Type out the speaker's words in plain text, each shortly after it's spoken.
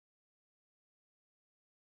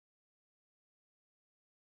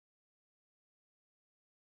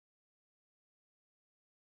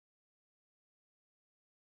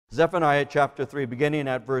Zephaniah chapter 3, beginning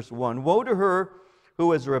at verse 1. Woe to her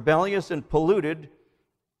who is rebellious and polluted,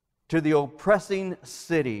 to the oppressing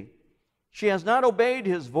city. She has not obeyed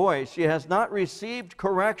his voice. She has not received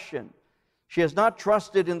correction. She has not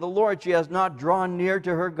trusted in the Lord. She has not drawn near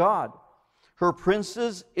to her God. Her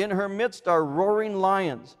princes in her midst are roaring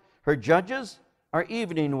lions. Her judges are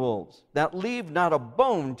evening wolves that leave not a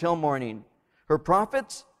bone till morning. Her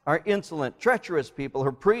prophets are insolent, treacherous people.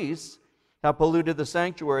 Her priests have polluted the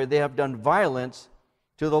sanctuary. They have done violence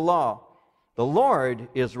to the law. The Lord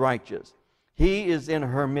is righteous. He is in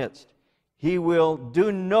her midst. He will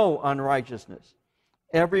do no unrighteousness.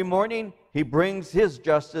 Every morning he brings his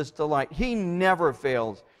justice to light. He never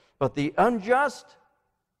fails, but the unjust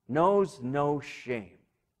knows no shame.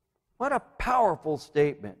 What a powerful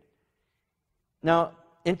statement. Now,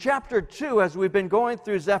 in chapter 2, as we've been going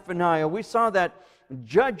through Zephaniah, we saw that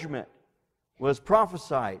judgment was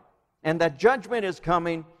prophesied, and that judgment is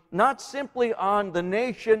coming not simply on the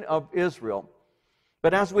nation of Israel,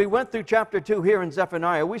 but as we went through chapter 2 here in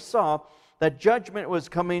Zephaniah, we saw that judgment was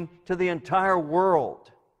coming to the entire world.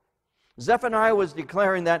 Zephaniah was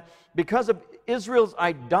declaring that because of Israel's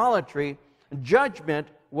idolatry, judgment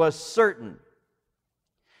was certain.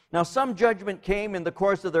 Now, some judgment came in the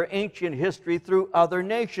course of their ancient history through other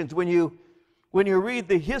nations. When you read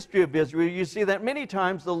the history of Israel, you see that many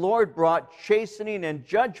times the Lord brought chastening and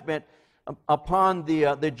judgment upon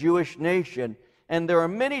the Jewish nation. And there are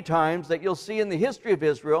many times that you'll see in the history of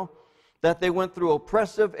Israel that they went through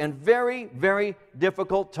oppressive and very, very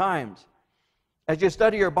difficult times. As you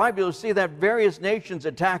study your Bible, you'll see that various nations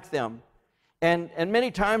attacked them. And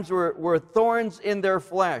many times were thorns in their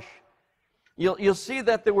flesh. You'll see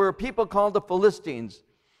that there were people called the Philistines,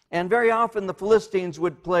 and very often the Philistines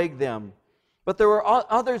would plague them. But there were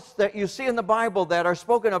others that you see in the Bible that are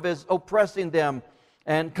spoken of as oppressing them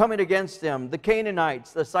and coming against them. The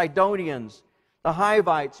Canaanites, the Sidonians, the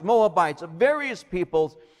Hivites, Moabites, various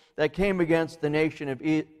peoples that came against the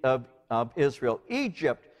nation of Israel.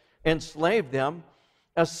 Egypt enslaved them.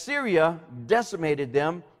 Assyria decimated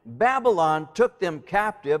them. Babylon took them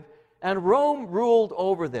captive, and Rome ruled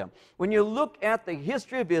over them. When you look at the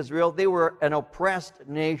history of Israel, they were an oppressed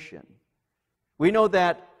nation. We know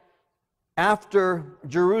that after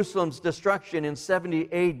Jerusalem's destruction in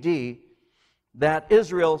 70 AD, that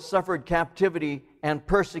Israel suffered captivity and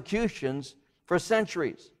persecutions for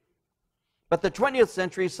centuries. But the 20th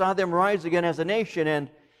century saw them rise again as a nation,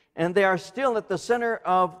 and they are still at the center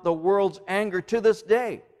of the world's anger to this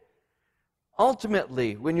day.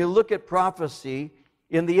 Ultimately, when you look at prophecy,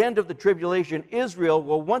 in the end of the tribulation, Israel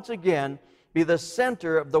will once again be the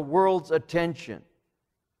center of the world's attention.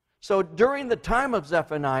 So during the time of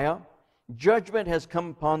Zephaniah, judgment has come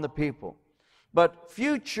upon the people. But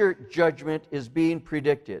future judgment is being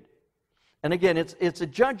predicted. And again, it's a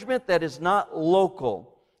judgment that is not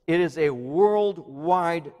local. It is a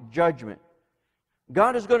worldwide judgment.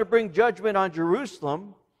 God is going to bring judgment on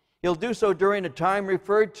Jerusalem. He'll do so during a time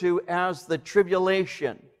referred to as the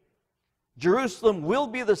tribulation. Jerusalem will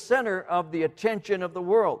be the center of the attention of the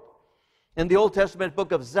world. In the Old Testament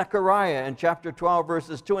book of Zechariah, in chapter 12,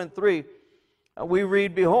 verses 2 and 3, we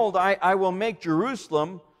read, "Behold, I will make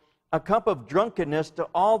Jerusalem a cup of drunkenness to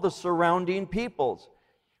all the surrounding peoples,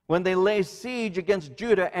 when they lay siege against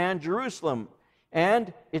Judah and Jerusalem.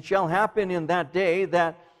 And it shall happen in that day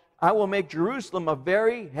that I will make Jerusalem a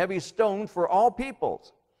very heavy stone for all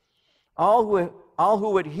peoples. All who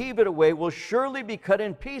would heave it away will surely be cut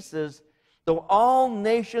in pieces, though all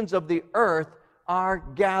nations of the earth are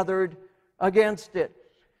gathered against it."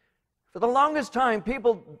 For the longest time,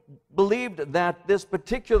 people believed that this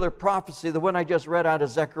particular prophecy, the one I just read out of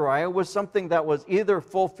Zechariah, was something that was either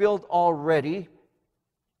fulfilled already,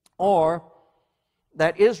 or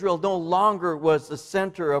that Israel no longer was the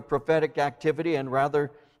center of prophetic activity, and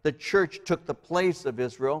rather the church took the place of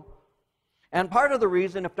Israel. And part of the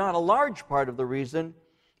reason, if not a large part of the reason,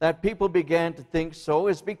 that people began to think so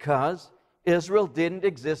is because Israel didn't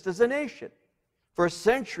exist as a nation. For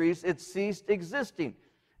centuries, it ceased existing.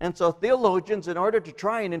 And so theologians, in order to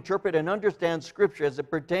try and interpret and understand Scripture as it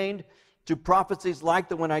pertained to prophecies like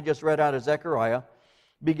the one I just read out of Zechariah,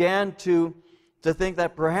 began to think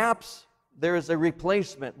that perhaps there is a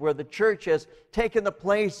replacement where the church has taken the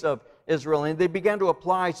place of Israel, and they began to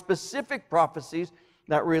apply specific prophecies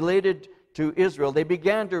that related to Israel. They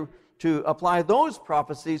began to apply those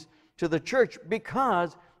prophecies to the church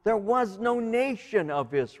because there was no nation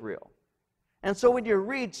of Israel. And so when you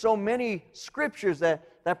read so many scriptures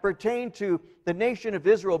that pertain to the nation of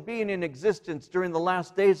Israel being in existence during the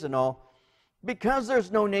last days and all, because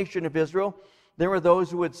there's no nation of Israel, there are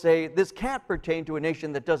those who would say this can't pertain to a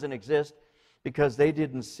nation that doesn't exist. because they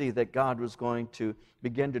didn't see that God was going to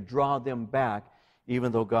begin to draw them back,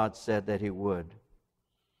 even though God said that He would.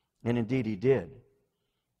 And indeed He did.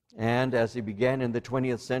 And as He began in the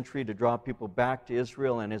 20th century to draw people back to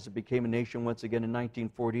Israel, and as it became a nation once again in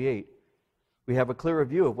 1948, we have a clearer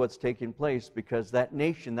view of what's taking place, because that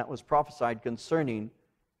nation that was prophesied concerning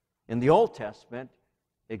in the Old Testament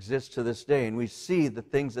exists to this day. And we see the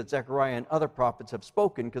things that Zechariah and other prophets have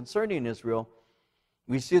spoken concerning Israel.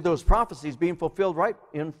 We see those prophecies being fulfilled right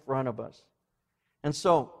in front of us. And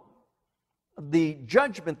so, the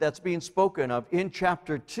judgment that's being spoken of in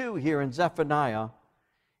chapter 2 here in Zephaniah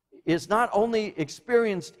is not only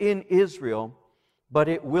experienced in Israel, but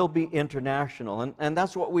it will be international. And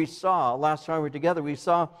that's what we saw last time we were together. We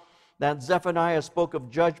saw that Zephaniah spoke of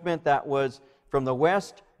judgment that was from the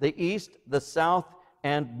west, the east, the south,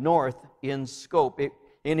 and north in scope.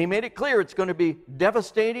 And he made it clear it's going to be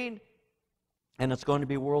devastating, and it's going to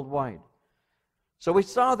be worldwide. So we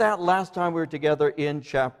saw that last time we were together in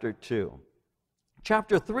chapter 2.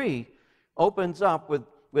 Chapter 3 opens up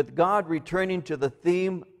with God returning to the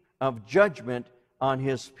theme of judgment on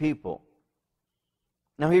His people.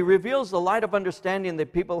 Now He reveals the light of understanding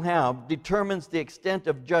that people have determines the extent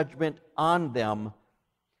of judgment on them.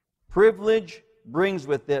 Privilege brings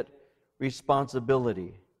with it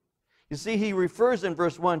responsibility. You see, He refers in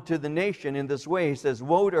verse 1 to the nation in this way. He says,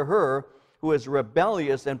 "Woe to her who is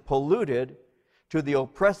rebellious and polluted, to the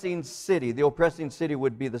oppressing city." The oppressing city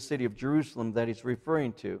would be the city of Jerusalem that He's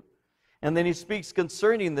referring to. And then He speaks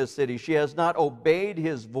concerning this city. "She has not obeyed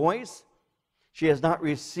His voice. She has not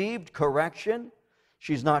received correction.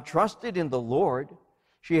 She's not trusted in the Lord.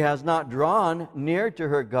 She has not drawn near to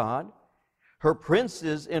her God. Her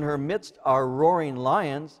princes in her midst are roaring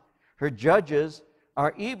lions. Her judges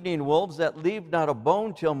are evening wolves that leave not a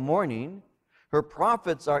bone till morning. Her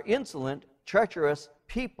prophets are insolent, treacherous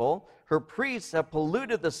people. Her priests have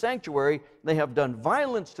polluted the sanctuary. They have done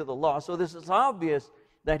violence to the law." So this is obvious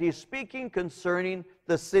that He's speaking concerning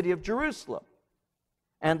the city of Jerusalem.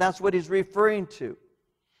 And that's what He's referring to.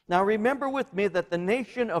 Now remember with me that the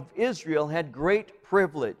nation of Israel had great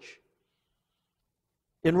privilege.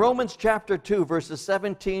 In Romans chapter 2, verses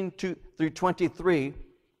 17 through 23,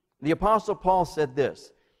 the Apostle Paul said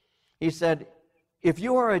this. He said, "If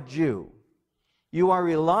you are a Jew, you are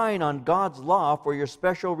relying on God's law for your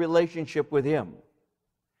special relationship with Him.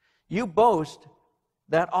 You boast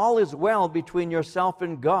that all is well between yourself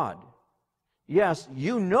and God. Yes,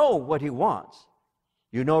 you know what He wants.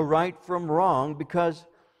 You know right from wrong because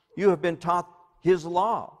you have been taught His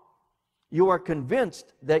law. You are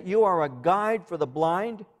convinced that you are a guide for the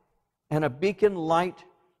blind and a beacon light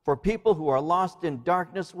for people who are lost in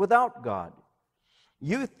darkness without God.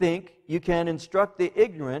 You think you can instruct the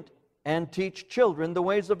ignorant and teach children the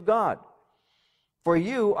ways of God. For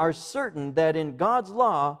you are certain that in God's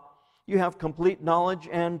law you have complete knowledge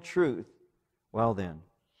and truth. Well then,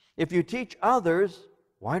 if you teach others,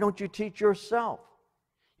 why don't you teach yourself?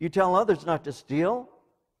 You tell others not to steal,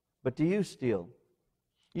 but do you steal?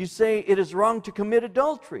 You say it is wrong to commit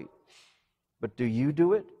adultery, but do you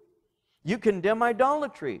do it? You condemn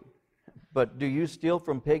idolatry, but do you steal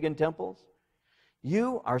from pagan temples?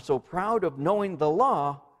 You are so proud of knowing the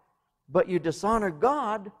law, but you dishonor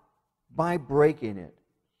God by breaking it.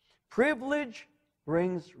 Privilege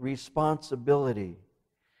brings responsibility,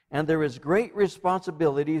 and there is great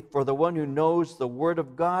responsibility for the one who knows the Word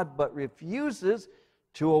of God but refuses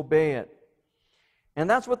to obey it. And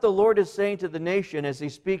that's what the Lord is saying to the nation as He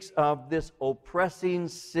speaks of this oppressing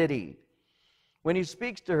city. When He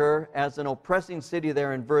speaks to her as an oppressing city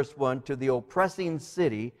there in verse 1, to the oppressing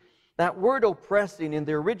city, that word oppressing in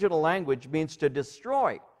the original language means to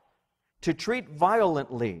destroy, to treat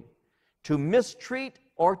violently, to mistreat,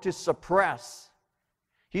 or to suppress.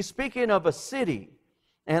 He's speaking of a city,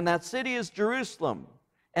 and that city is Jerusalem.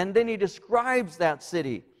 And then He describes that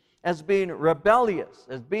city as being rebellious,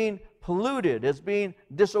 as being polluted, as being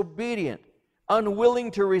disobedient, unwilling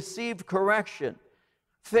to receive correction,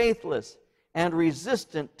 faithless, and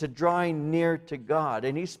resistant to drawing near to God.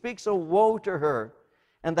 And He speaks a woe to her.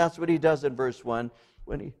 And that's what He does in verse 1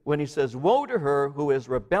 when he says, "Woe to her who is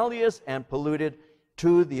rebellious and polluted,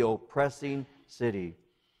 to the oppressing city."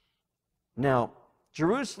 Now,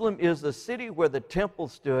 Jerusalem is the city where the temple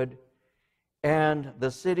stood and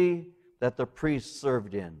the city that the priests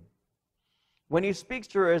served in. When He speaks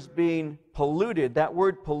to her as being polluted, that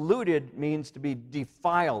word polluted means to be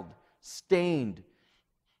defiled, stained.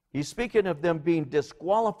 He's speaking of them being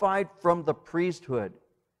disqualified from the priesthood.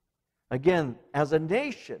 Again, as a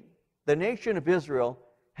nation, the nation of Israel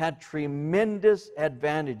had tremendous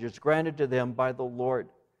advantages granted to them by the Lord.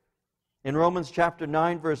 In Romans chapter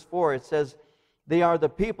 9, verse 4, it says, They are the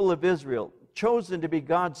people of Israel, chosen to be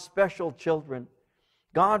God's special children.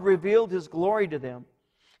 God revealed His glory to them.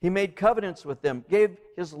 He made covenants with them, gave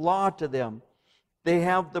His law to them. They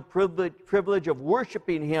have the privilege of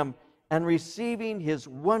worshiping Him and receiving His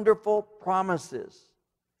wonderful promises.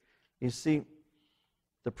 You see,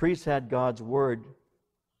 the priests had God's Word,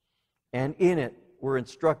 and in it were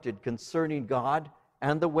instructed concerning God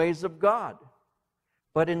and the ways of God.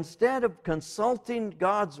 But instead of consulting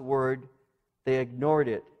God's Word, they ignored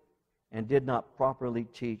it and did not properly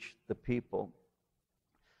teach the people.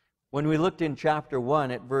 When we looked in chapter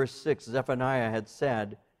 1 at verse 6, Zephaniah had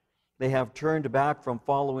said, "They have turned back from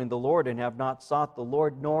following the Lord and have not sought the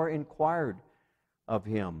Lord nor inquired of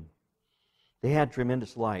Him." They had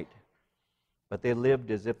tremendous light, but they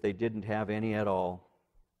lived as if they didn't have any at all.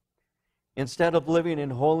 Instead of living in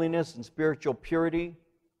holiness and spiritual purity,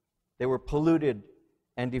 they were polluted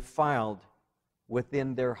and defiled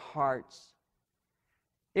within their hearts.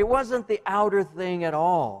 It wasn't the outer thing at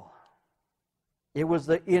all. It was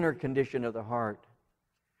the inner condition of the heart.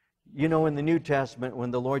 You know, in the New Testament,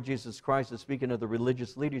 when the Lord Jesus Christ is speaking to the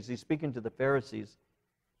religious leaders, He's speaking to the Pharisees.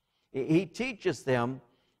 He teaches them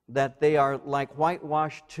that they are like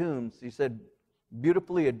whitewashed tombs. He said,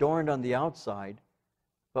 beautifully adorned on the outside,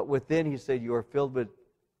 but within, He said, you are filled with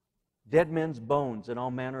dead men's bones and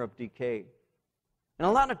all manner of decay. And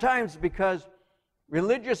a lot of times, because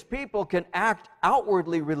religious people can act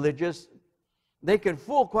outwardly religious, they can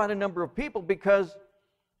fool quite a number of people because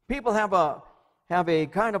people have a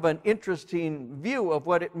kind of an interesting view of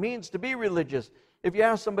what it means to be religious. If you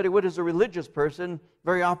ask somebody what is a religious person,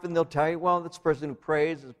 very often they'll tell you, well, it's a person who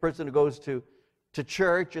prays, it's a person who goes to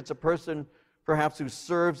church, it's a person perhaps who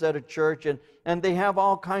serves at a church, and they have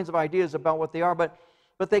all kinds of ideas about what they are, but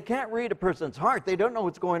they can't read a person's heart. They don't know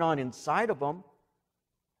what's going on inside of them.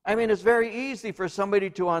 I mean, it's very easy for somebody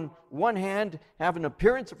to, on one hand, have an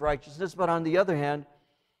appearance of righteousness, but on the other hand,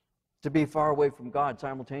 to be far away from God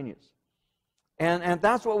simultaneous. And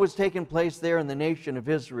that's what was taking place there in the nation of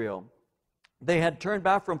Israel. They had turned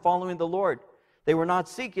back from following the Lord. They were not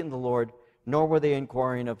seeking the Lord, nor were they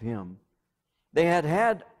inquiring of Him. They had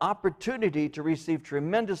had opportunity to receive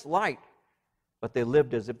tremendous light, but they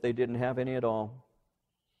lived as if they didn't have any at all.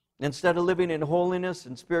 Instead of living in holiness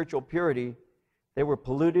and spiritual purity, they were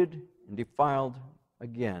polluted and defiled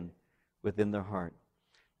again within their heart.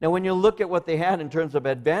 Now, when you look at what they had in terms of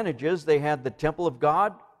advantages, they had the temple of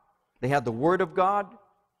God, they had the Word of God,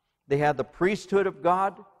 they had the priesthood of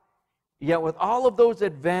God. Yet with all of those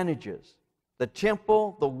advantages, the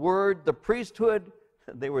temple, the Word, the priesthood,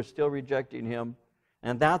 they were still rejecting Him.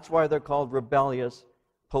 And that's why they're called rebellious,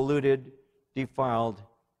 polluted, defiled,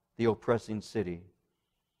 the oppressing city.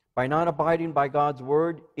 By not abiding by God's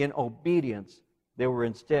Word in obedience, they were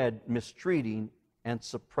instead mistreating and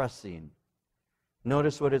suppressing.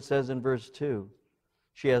 Notice what it says in verse 2.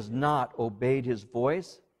 She has not obeyed His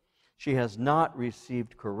voice. She has not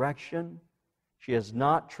received correction. She has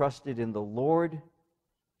not trusted in the Lord.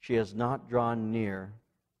 She has not drawn near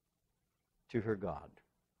to her God.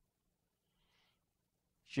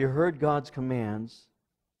 She heard God's commands,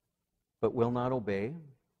 but will not obey.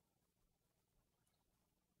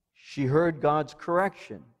 She heard God's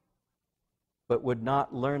correction, but would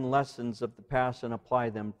not learn lessons of the past and apply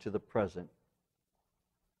them to the present.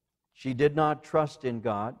 She did not trust in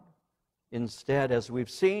God. Instead, as we've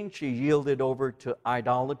seen, she yielded over to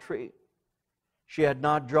idolatry. She had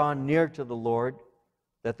not drawn near to the Lord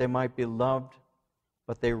that they might be loved,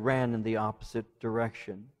 but they ran in the opposite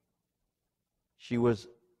direction. She was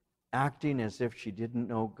acting as if she didn't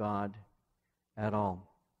know God at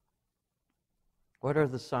all. What are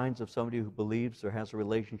the signs of somebody who believes or has a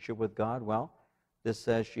relationship with God? Well, this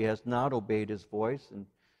says she has not obeyed His voice, and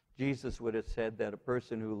Jesus would have said that a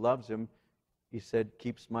person who loves Him, He said,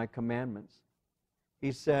 keeps my commandments.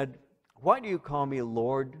 He said, why do you call me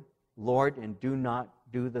Lord, Lord, and do not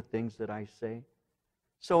do the things that I say?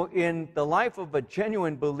 So in the life of a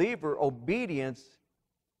genuine believer, obedience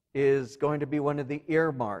is going to be one of the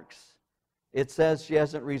earmarks. It says she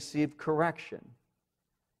hasn't received correction.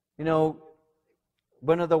 You know,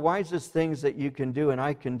 one of the wisest things that you can do, and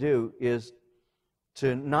I can do, is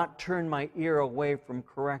to not turn my ear away from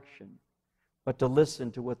correction, but to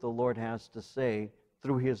listen to what the Lord has to say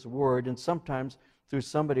through His Word, and sometimes through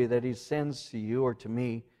somebody that He sends to you or to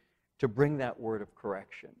me to bring that word of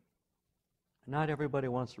correction. Not everybody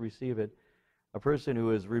wants to receive it. A person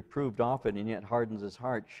who is reproved often and yet hardens his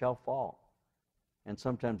heart shall fall, and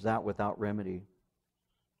sometimes that without remedy.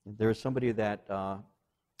 There's somebody that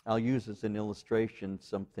I'll use as an illustration,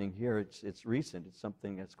 something here. It's recent. It's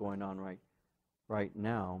something that's going on right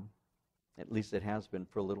now. At least it has been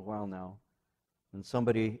for a little while now. And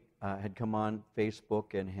somebody had come on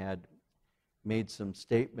Facebook and had made some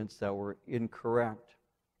statements that were incorrect.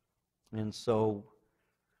 And so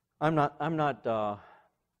I'm not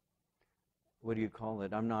what do you call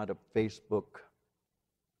it? I'm not a Facebook.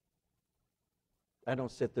 I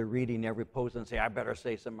don't sit there reading every post and say, I better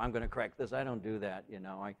say something, I'm going to correct this. I don't do that, you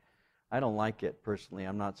know. I don't like it personally.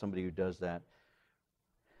 I'm not somebody who does that.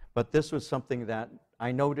 But this was something that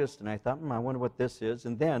I noticed, and I thought, I wonder what this is.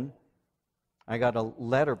 And then I got a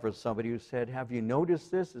letter from somebody who said, have you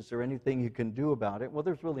noticed this? Is there anything you can do about it? Well,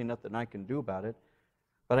 there's really nothing I can do about it.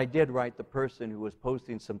 But I did write the person who was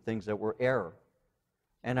posting some things that were error.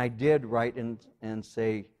 And I did write and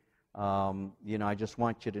say, I just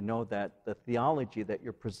want you to know that the theology that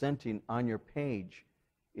you're presenting on your page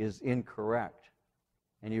is incorrect.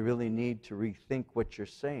 And you really need to rethink what you're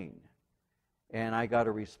saying. And I got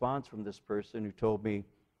a response from this person who told me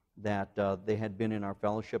that they had been in our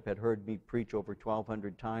fellowship, had heard me preach over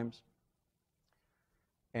 1,200 times.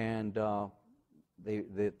 And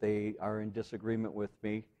they are in disagreement with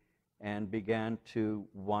me and began to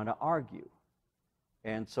want to argue.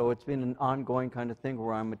 And so it's been an ongoing kind of thing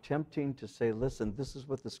where I'm attempting to say, listen, this is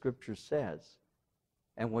what the Scripture says,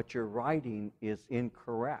 and what you're writing is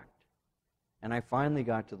incorrect. And I finally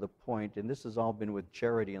got to the point, and this has all been with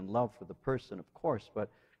charity and love for the person, of course, but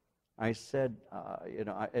I said,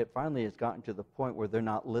 it finally has gotten to the point where they're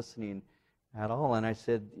not listening at all. And I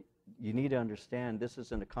said, you need to understand, this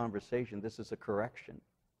isn't a conversation, this is a correction.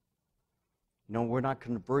 No, we're not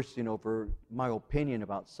conversing over my opinion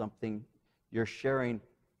about something. You're sharing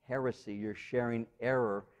heresy, you're sharing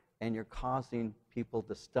error, and you're causing people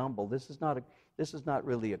to stumble. This is not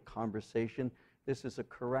really a conversation. This is a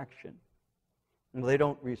correction. And they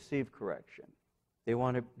don't receive correction. They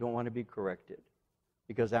don't want to be corrected.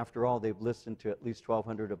 Because after all, they've listened to at least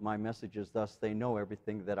 1,200 of my messages, thus they know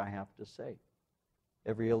everything that I have to say.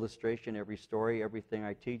 Every illustration, every story, everything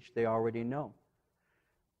I teach, they already know.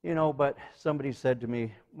 But somebody said to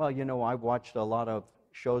me, well, I've watched a lot of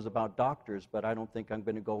shows about doctors, but I don't think I'm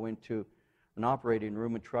going to go into an operating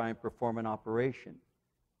room and try and perform an operation.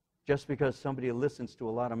 Just because somebody listens to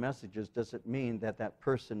a lot of messages doesn't mean that that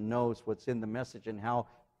person knows what's in the message and how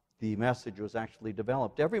the message was actually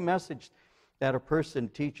developed. Every message that a person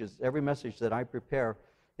teaches, every message that I prepare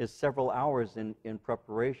is several hours in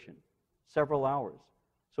preparation. Several hours.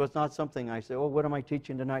 So it's not something I say, what am I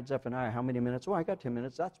teaching tonight, Zephaniah? How many minutes? I got 10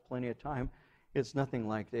 minutes. That's plenty of time. It's nothing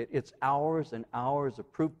like that. It's hours and hours of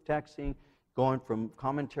proof texting, going from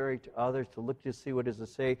commentary to others to look to see what does it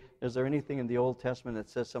say. Is there anything in the Old Testament that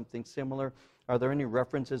says something similar? Are there any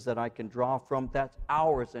references that I can draw from? That's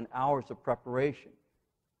hours and hours of preparation.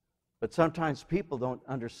 But sometimes people don't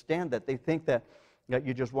understand that. They think that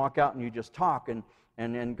you just walk out and you just talk,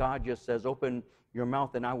 and God just says, open your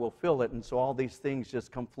mouth and I will fill it. And so all these things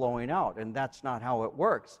just come flowing out. And that's not how it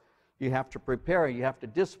works. You have to prepare, you have to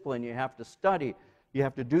discipline, you have to study, you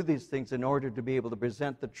have to do these things in order to be able to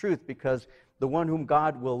present the truth, because the one whom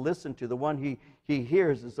God will listen to, the one he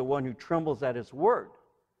hears, is the one who trembles at his word.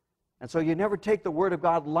 And so you never take the word of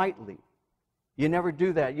God lightly. You never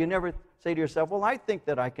do that. You never say to yourself, well, I think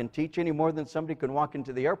that I can teach any more than somebody can walk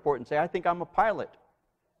into the airport and say, I think I'm a pilot.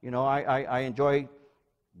 I enjoy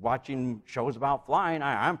watching shows about flying.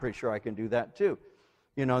 I'm pretty sure I can do that too.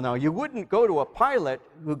 Now you wouldn't go to a pilot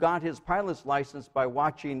who got his pilot's license by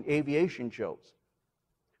watching aviation shows.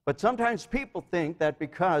 But sometimes people think that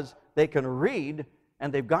because they can read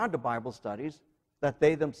and they've gone to Bible studies, that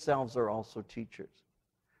they themselves are also teachers.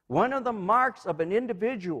 One of the marks of an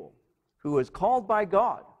individual who is called by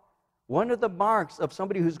God, one of the marks of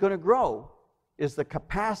somebody who's going to grow, is the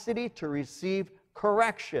capacity to receive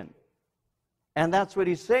correction. And that's what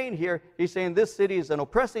he's saying here. He's saying this city is an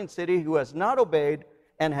oppressing city who has not obeyed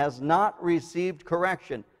and has not received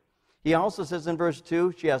correction. He also says in verse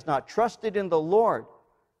 2, she has not trusted in the Lord.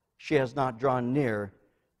 She has not drawn near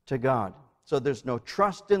to God. So there's no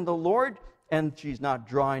trust in the Lord, and she's not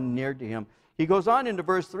drawing near to him. He goes on into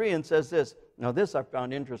verse 3 and says this. Now this I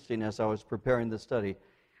found interesting as I was preparing the study.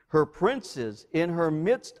 Her princes in her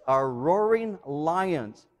midst are roaring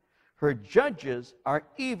lions. Her judges are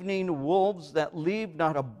evening wolves that leave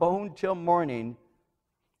not a bone till morning.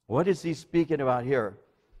 What is he speaking about here?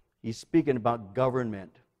 He's speaking about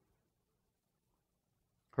government.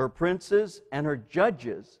 Her princes and her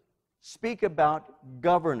judges speak about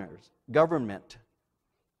government.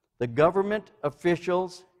 The government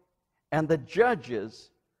officials and the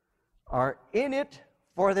judges are in it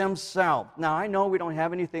for themselves. Now, I know we don't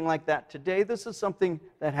have anything like that today. This is something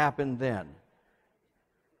that happened then.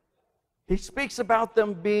 He speaks about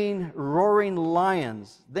them being roaring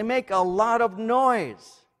lions. They make a lot of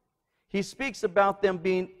noise. He speaks about them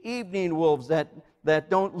being evening wolves that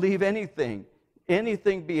don't leave anything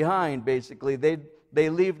behind, basically. They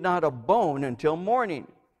leave not a bone until morning.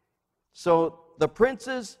 So the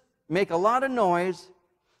princes make a lot of noise,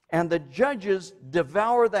 and the judges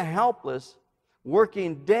devour the helpless,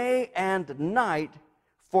 working day and night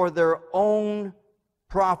for their own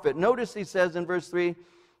profit. Notice he says in verse 3,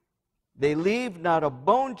 they leave not a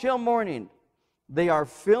bone till morning. They are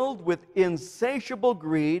filled with insatiable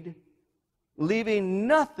greed, leaving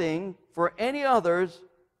nothing for any others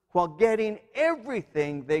while getting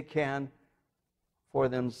everything they can for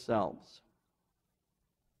themselves.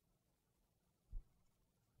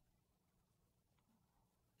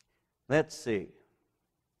 Let's see.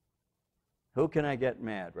 Who can I get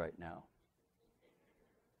mad right now?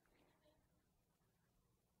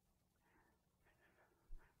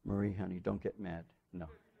 Marie, honey, don't get mad. No.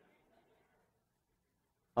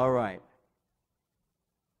 All right.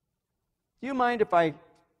 Do you mind if I...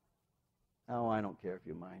 Oh, I don't care if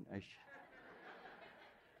you mind.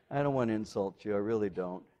 I don't want to insult you. I really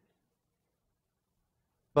don't.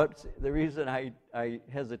 But the reason I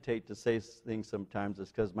hesitate to say things sometimes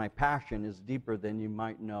is because my passion is deeper than you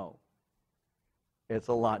might know. It's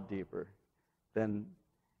a lot deeper and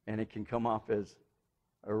it can come off as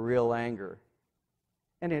a real anger.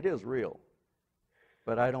 And it is real.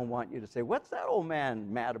 But I don't want you to say, what's that old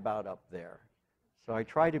man mad about up there? So I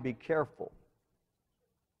try to be careful.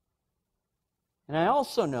 And I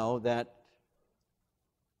also know that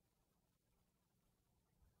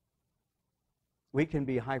we can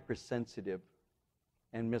be hypersensitive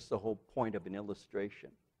and miss the whole point of an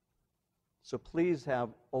illustration. So please have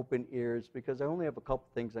open ears, because I only have a couple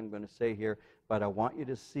things I'm going to say here, but I want you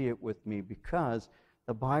to see it with me because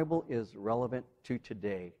the Bible is relevant to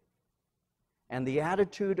today. And the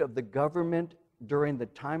attitude of the government during the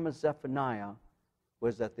time of Zephaniah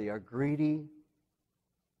was that they are greedy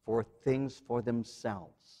for things for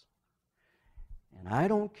themselves. And I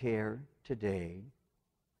don't care today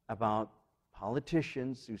about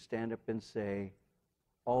politicians who stand up and say,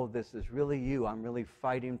 oh, this is really you, I'm really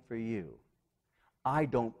fighting for you. I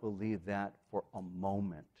don't believe that for a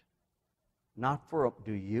moment. Not for a,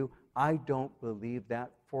 do you? I don't believe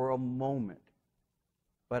that for a moment.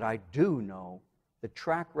 But I do know the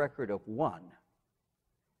track record of one,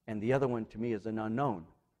 and the other one to me is an unknown.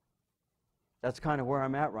 That's kind of where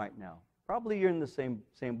I'm at right now. Probably you're in the same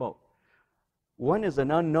boat. One is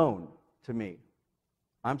an unknown to me.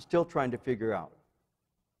 I'm still trying to figure out.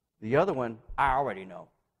 The other one, I already know.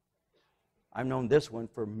 I've known this one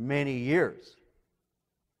for many years.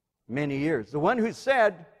 Many years. The one who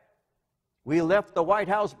said, we left the White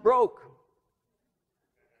House broke.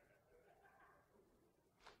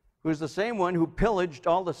 Who's the same one who pillaged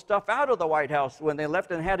all the stuff out of the White House when they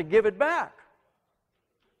left and had to give it back.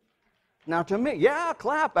 Now to me, yeah,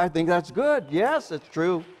 clap. I think that's good. Yes, it's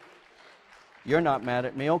true. You're not mad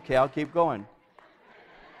at me. Okay, I'll keep going.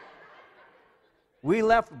 We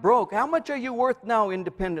left broke. How much are you worth now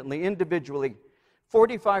independently, individually?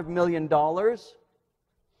 $45 million.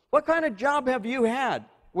 What kind of job have you had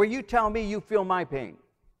where you tell me you feel my pain?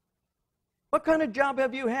 What kind of job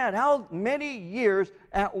have you had? How many years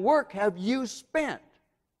at work have you spent?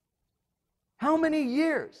 How many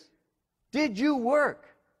years did you work?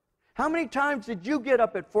 How many times did you get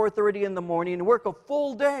up at 4:30 in the morning and work a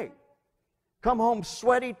full day? Come home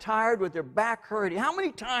sweaty, tired, with your back hurting. How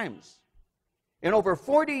many times? In over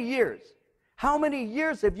 40 years. How many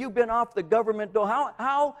years have you been off the government dole?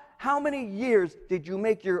 How many years did you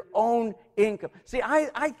make your own income? See,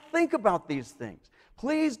 I think about these things.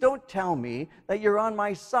 Please don't tell me that you're on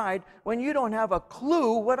my side when you don't have a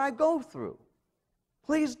clue what I go through.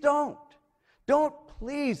 Please don't.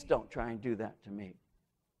 Please don't try and do that to me.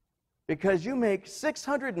 Because you make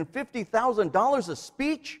 $650,000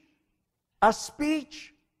 a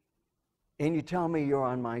speech, and you tell me you're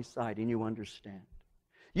on my side and you understand.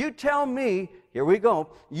 You tell me, here we go,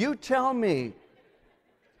 you tell me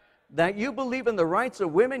that you believe in the rights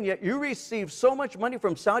of women, yet you receive so much money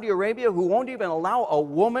from Saudi Arabia who won't even allow a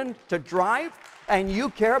woman to drive, and you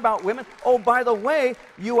care about women. Oh, by the way,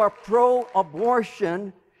 you are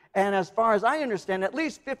pro-abortion, and as far as I understand, at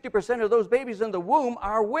least 50% of those babies in the womb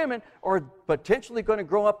are women or potentially going to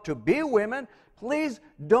grow up to be women. Please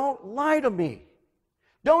don't lie to me.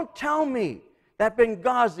 Don't tell me that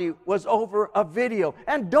Benghazi was over a video.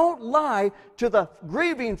 And don't lie to the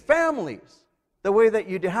grieving families the way that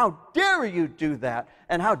you do. How dare you do that?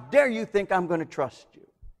 And how dare you think I'm going to trust you?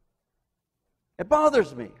 It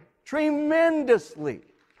bothers me tremendously.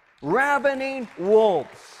 Ravening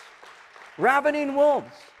wolves. Ravening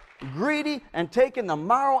wolves. Greedy and taking the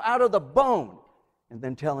marrow out of the bone. and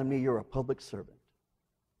then telling me you're a public servant.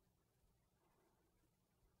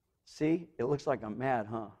 See, it looks like I'm mad,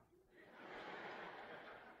 huh?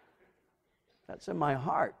 That's in my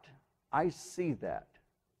heart. I see that.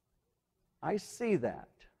 I see that.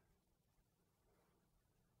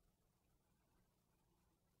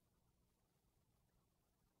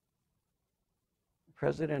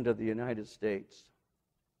 President of the United States,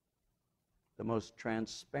 the most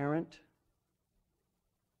transparent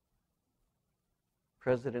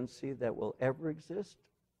presidency that will ever exist.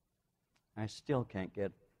 I still can't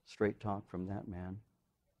get straight talk from that man.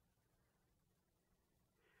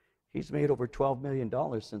 He's made over $12 million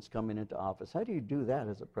since coming into office. How do you do that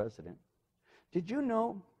as a president? Did you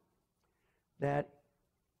know that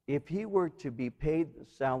if he were to be paid the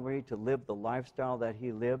salary to live the lifestyle that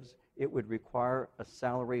he lives, it would require a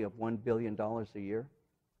salary of $1 billion a year?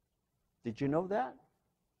 Did you know that?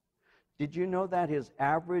 Did you know that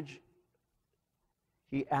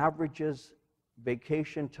he averages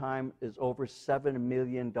vacation time is over $7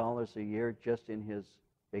 million a year just in his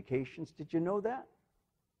vacations? Did you know that?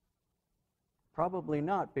 Probably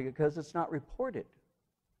not, because it's not reported.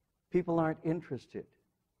 People aren't interested.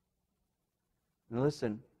 Now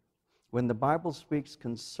listen, when the Bible speaks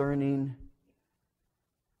concerning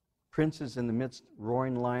princes in the midst,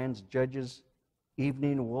 roaring lions, judges,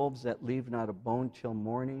 evening wolves that leave not a bone till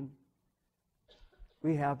morning,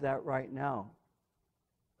 we have that right now.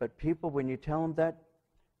 But people, when you tell them that,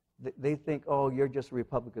 they think, oh, you're just a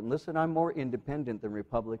Republican. Listen, I'm more independent than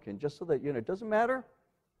Republican, just so that you know. It doesn't matter.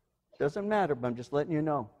 It doesn't matter, but I'm just letting you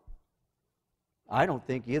know. I don't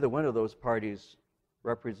think either one of those parties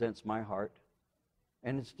represents my heart,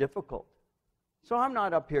 and it's difficult. So I'm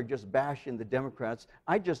not up here just bashing the Democrats.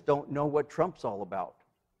 I just don't know what Trump's all about.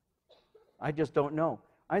 I just don't know.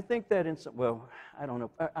 I think that I don't know.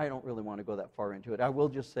 I don't really want to go that far into it. I will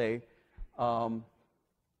just say,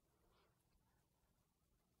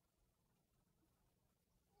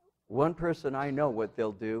 one person I know what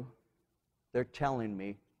they'll do. They're telling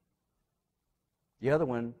me. The other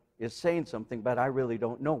one is saying something, but I really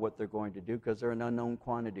don't know what they're going to do because they're an unknown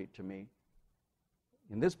quantity to me.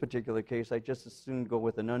 In this particular case, I just as soon go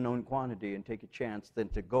with an unknown quantity and take a chance than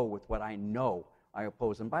to go with what I know I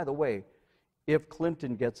oppose. And by the way, if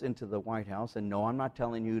Clinton gets into the White House, and no, I'm not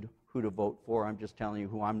telling you who to vote for, I'm just telling you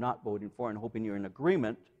who I'm not voting for and hoping you're in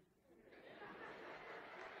agreement.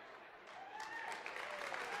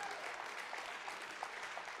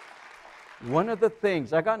 One of the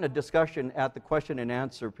things, I got in a discussion at the question and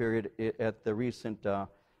answer period at the recent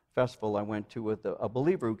festival I went to with a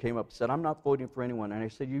believer who came up and said, I'm not voting for anyone. And I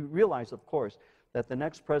said, you realize, of course, that the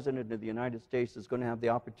next president of the United States is going to have the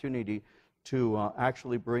opportunity to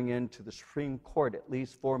actually bring into the Supreme Court at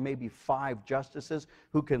least 4, maybe 5 justices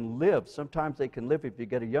who can live. Sometimes they can live, if you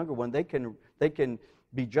get a younger one, they can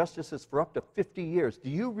be justices for up to 50 years. Do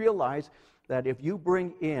you realize that if you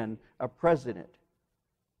bring in a president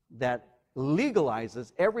that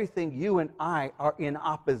legalizes everything you and I are in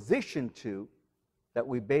opposition to, that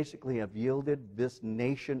we basically have yielded this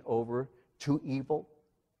nation over to evil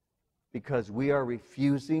because we are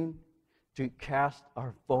refusing to cast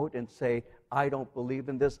our vote and say, I don't believe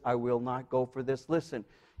in this, I will not go for this. Listen,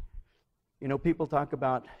 you know, people talk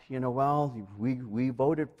about, well, we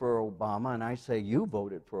voted for Obama, and I say, you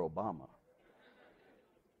voted for Obama.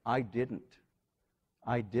 I didn't.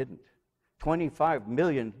 25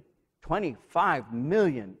 million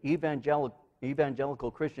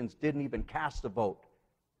evangelical Christians didn't even cast a vote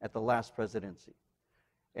at the last presidency.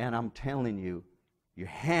 And I'm telling you, you're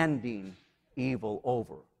handing evil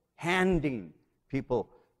over, handing people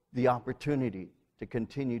the opportunity to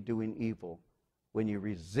continue doing evil when you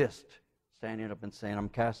resist standing up and saying, I'm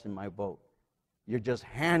casting my vote. You're just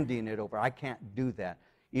handing it over. I can't do that.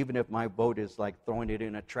 Even if my vote is like throwing it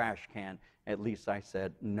in a trash can, at least I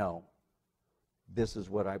said, no. This is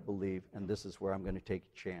what I believe, and this is where I'm going to take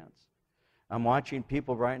a chance. I'm watching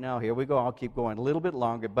people right now. Here we go. I'll keep going a little bit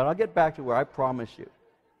longer, but I'll get back to where I promise you.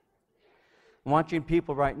 I'm watching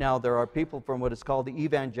people right now. There are people from what is called the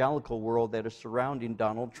evangelical world that are surrounding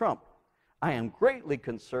Donald Trump. I am greatly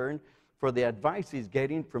concerned for the advice he's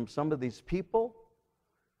getting from some of these people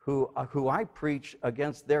who I preach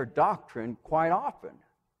against their doctrine quite often,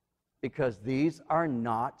 because these are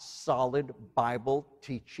not solid Bible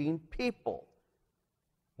teaching people.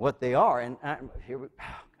 What they are, and I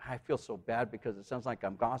feel so bad because it sounds like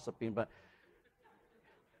I'm gossiping, but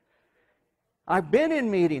I've been in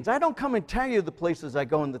meetings. I don't come and tell you the places I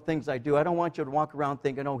go and the things I do. I don't want you to walk around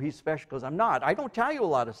thinking, oh, he's special, because I'm not. I don't tell you a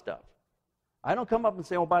lot of stuff. I don't come up and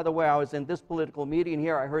say, oh, by the way, I was in this political meeting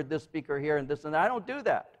here, I heard this speaker here, and this and that. I don't do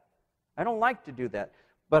that. I don't like to do that.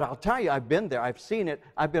 But I'll tell you, I've been there. I've seen it.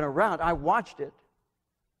 I've been around. I watched it.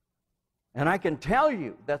 And I can tell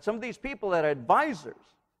you that some of these people that are advisors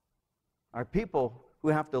are people who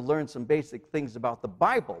have to learn some basic things about the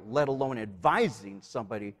Bible, let alone advising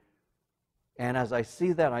somebody. And as I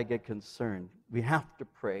see that, I get concerned. We have to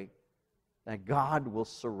pray that God will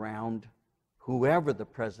surround whoever the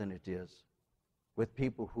president is with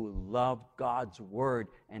people who love God's word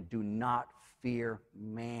and do not fear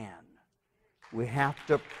man. We have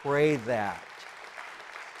to pray that.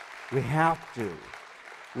 We have to.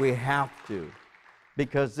 We have to.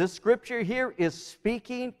 Because this scripture here is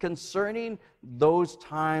speaking concerning those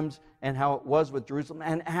times and how it was with Jerusalem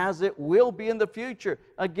and as it will be in the future.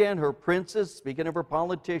 Again, her princes, speaking of her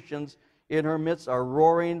politicians, in her midst are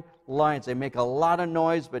roaring lions. They make a lot of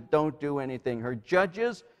noise but don't do anything. Her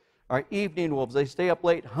judges are evening wolves. They stay up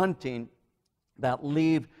late hunting that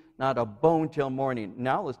leave not a bone till morning.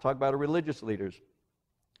 Now let's talk about her religious leaders.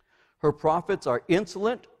 Her prophets are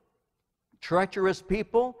insolent, treacherous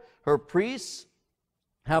people. Her priests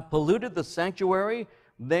have polluted the sanctuary.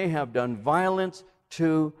 They have done violence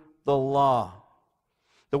to the law.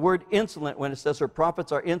 The word insolent, when it says her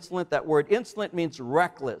prophets are insolent, that word insolent means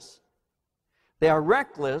reckless. They are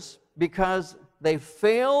reckless because they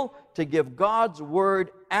fail to give God's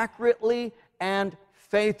word accurately and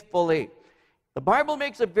faithfully. The Bible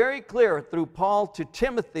makes it very clear through Paul to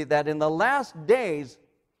Timothy that in the last days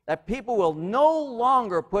that people will no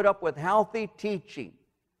longer put up with healthy teaching,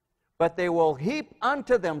 but they will heap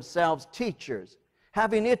unto themselves teachers,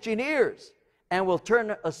 having itching ears, and will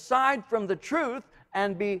turn aside from the truth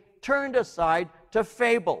and be turned aside to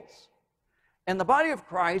fables. And the body of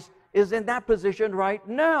Christ is in that position right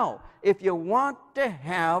now. If you want to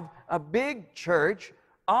have a big church,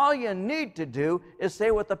 all you need to do is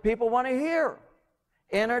say what the people want to hear.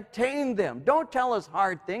 Entertain them. Don't tell us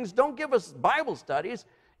hard things. Don't give us Bible studies.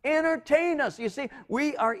 Entertain us. You see,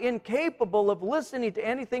 we are incapable of listening to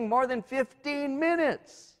anything more than 15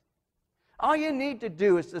 minutes. All you need to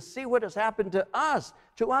do is to see what has happened to us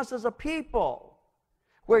as a people,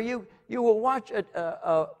 where you will watch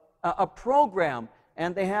a program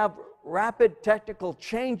and they have rapid technical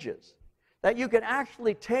changes, that you can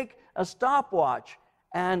actually take a stopwatch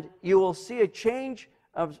and you will see a change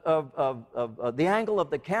of the angle of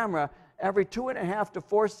the camera every 2.5 to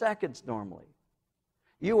 4 seconds normally.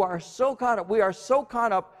 You are so caught up. We are so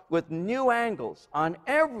caught up with new angles on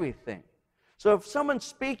everything. So if someone's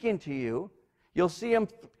speaking to you, you'll see him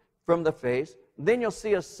from the face, then you'll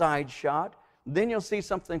see a side shot, then you'll see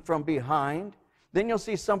something from behind, then you'll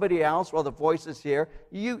see somebody else while the voice is here.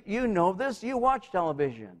 You know this. You watch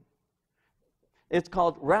television. It's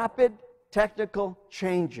called rapid technical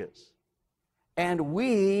changes. And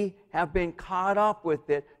we have been caught up with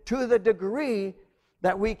it to the degree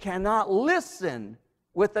that we cannot listen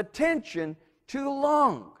with attention too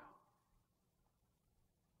long.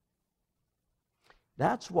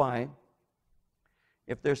 That's why,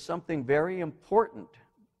 if there's something very important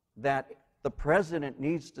that the president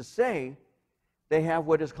needs to say, they have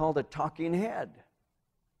what is called a talking head.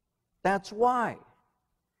 That's why.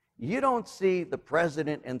 You don't see the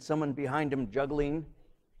president and someone behind him juggling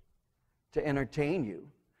to entertain you.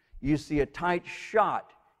 You see a tight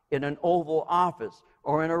shot in an Oval Office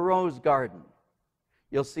or in a rose garden.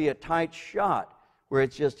 You'll see a tight shot where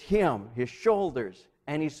it's just him, his shoulders,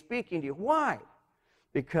 and he's speaking to you. Why?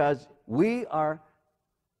 Because we are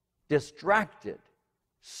distracted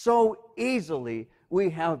so easily. We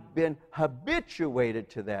have been habituated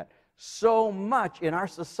to that so much in our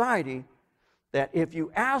society that if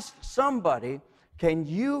you ask somebody, can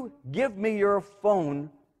you give me your phone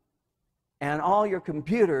and all your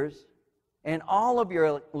computers and all of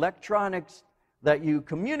your electronics that you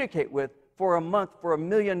communicate with for a month for $1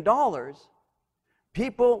 million,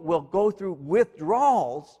 people will go through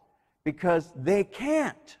withdrawals because they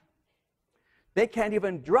can't. They can't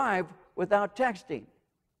even drive without texting.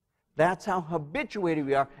 That's how habituated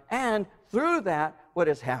we are. And through that, what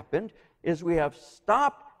has happened is we have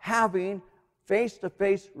stopped having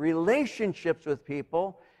face-to-face relationships with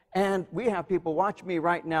people, and we have people watch me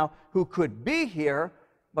right now who could be here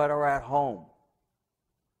but are at home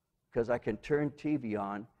because I can turn TV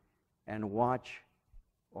on and watch,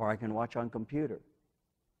 or I can watch on computer.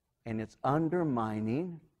 And it's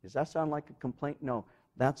undermining. Does that sound like a complaint? No,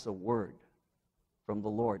 that's a word from the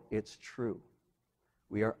Lord. It's true.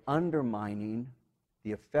 We are undermining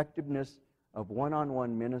the effectiveness of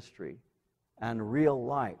one-on-one ministry and real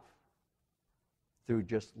life through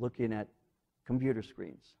just looking at computer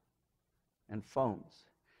screens and phones.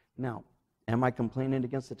 Now, am I complaining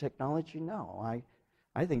against the technology? No.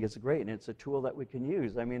 I think it's great, and it's a tool that we can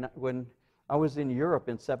use. I mean, when I was in Europe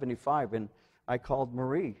in 75, and I called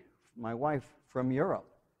Marie, my wife, from Europe.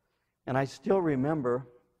 And I still remember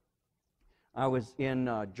I was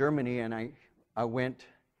in Germany, and I went,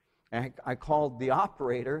 and I called the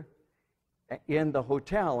operator in the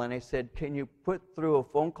hotel, and I said, "Can you put through a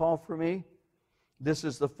phone call for me? This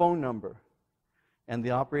is the phone number." And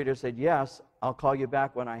the operator said, "Yes, I'll call you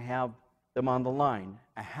back when I have them on the line."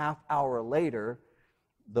 A half hour later,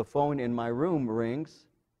 the phone in my room rings.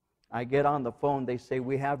 I get on the phone. They say,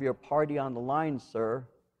 "We have your party on the line, sir."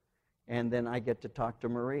 And then I get to talk to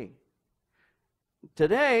Marie.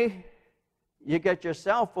 Today, you get your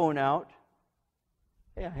cell phone out.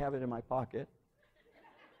 Hey, I have it in my pocket.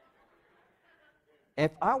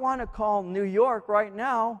 If I want to call New York right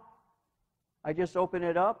now, I just open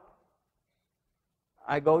it up.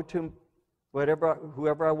 I go to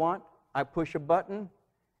whoever I want. I push a button,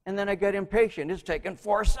 and then I get impatient. It's taking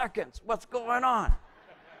 4 seconds. What's going on?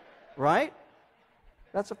 Right?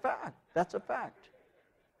 That's a fact. That's a fact.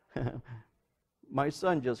 My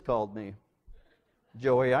son just called me.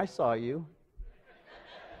 "Joey, I saw you."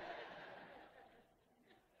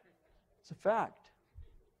 It's a fact.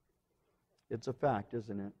 It's a fact,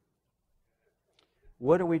 isn't it?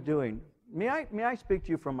 What are we doing? May I speak to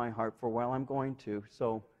you from my heart for a while? I'm going to,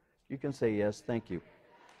 so you can say yes. Thank you.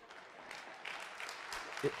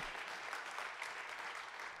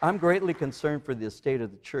 I'm greatly concerned for the state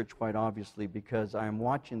of the church, quite obviously, because I'm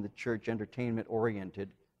watching the church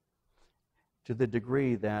entertainment-oriented to the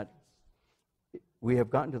degree that we have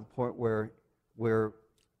gotten to the point where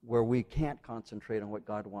we can't concentrate on what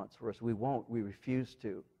God wants for us. We won't. We refuse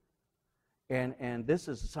to. And this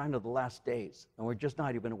is a sign of the last days, and we're just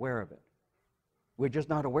not even aware of it. We're just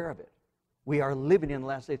not aware of it. We are living in the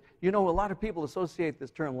last days. You know, a lot of people associate this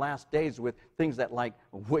term last days with things that, like,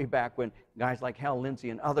 way back when guys like Hal Lindsey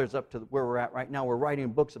and others up to where we're at right now, we're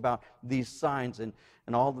writing books about these signs and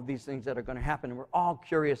all of these things that are going to happen. And we're all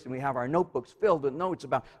curious, and we have our notebooks filled with notes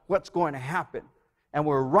about what's going to happen. And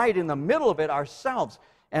we're right in the middle of it ourselves.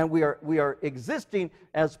 And we are existing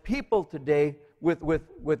as people today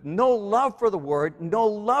with no love for the Word, no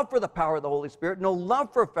love for the power of the Holy Spirit, no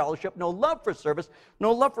love for fellowship, no love for service,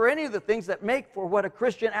 no love for any of the things that make for what a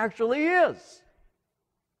Christian actually is.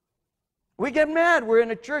 We get mad. We're in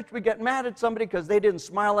a church. We get mad at somebody because they didn't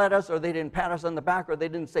smile at us, or they didn't pat us on the back, or they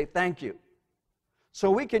didn't say thank you. So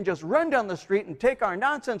we can just run down the street and take our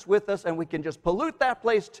nonsense with us, and we can just pollute that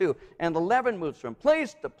place too. And the leaven moves from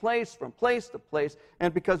place to place, from place to place.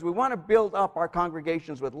 And because we want to build up our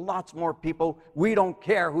congregations with lots more people, we don't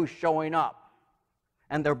care who's showing up.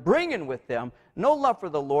 And they're bringing with them no love for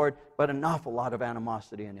the Lord, but an awful lot of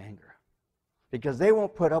animosity and anger. Because they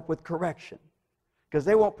won't put up with correction. Because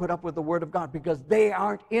they won't put up with the Word of God. Because they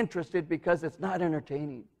aren't interested, because it's not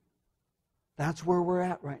entertaining. That's where we're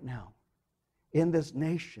at right now in this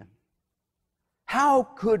nation. How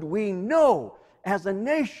could we know as a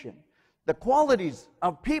nation the qualities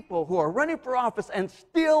of people who are running for office and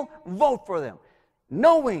still vote for them,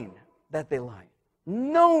 knowing that they lie,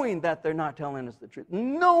 knowing that they're not telling us the truth,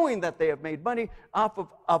 knowing that they have made money off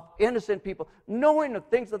of innocent people, knowing the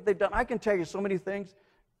things that they've done? I can tell you so many things,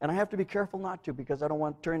 and I have to be careful not to, because I don't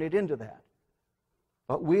want to turn it into that.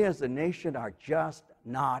 But we as a nation are just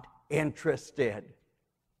not interested.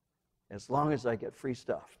 As long as I get free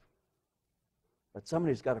stuff. But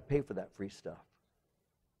somebody's got to pay for that free stuff.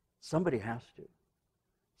 Somebody has to.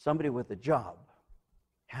 Somebody with a job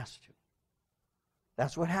has to.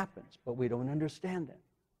 That's what happens, but we don't understand it.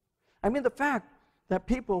 I mean, the fact that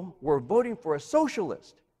people were voting for a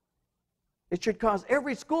socialist, it should cause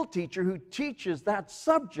every school teacher who teaches that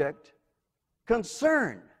subject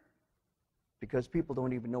concern. Because people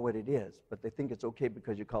don't even know what it is, but they think it's okay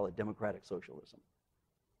because you call it democratic socialism.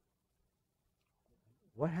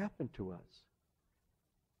 What happened to us?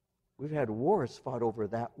 We've had wars fought over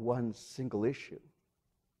that one single issue.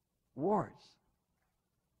 Wars.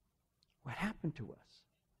 What happened to us?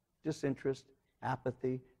 Disinterest,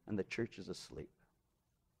 apathy, and the church is asleep.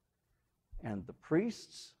 And the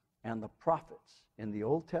priests and the prophets in the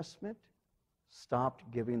Old Testament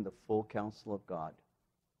stopped giving the full counsel of God,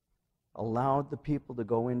 allowed the people to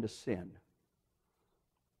go into sin.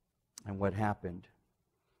 And what happened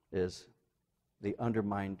is they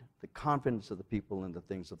undermined the confidence of the people in the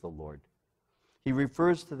things of the Lord. He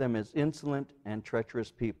refers to them as insolent and treacherous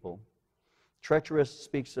people. Treacherous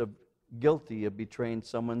speaks of guilty of betraying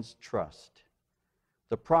someone's trust.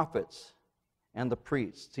 The prophets and the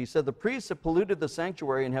priests. He said the priests have polluted the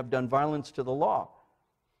sanctuary and have done violence to the law.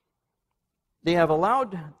 They have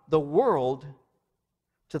allowed the world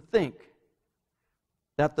to think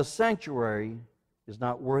that the sanctuary is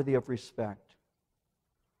not worthy of respect.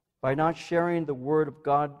 By not sharing the Word of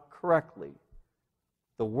God correctly,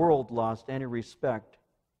 the world lost any respect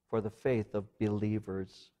for the faith of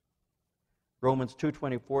believers. Romans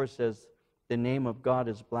 2:24 says, the name of God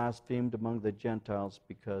is blasphemed among the Gentiles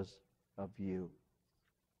because of you.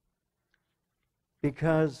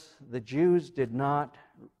 Because the Jews did not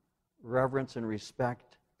reverence and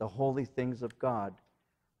respect the holy things of God,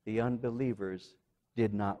 the unbelievers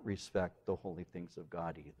did not respect the holy things of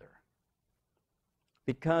God either.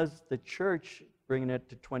 Because the church, bringing it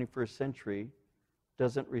to 21st century,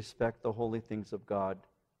 doesn't respect the holy things of God,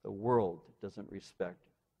 the world doesn't respect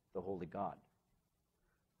the holy God.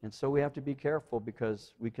 And so we have to be careful,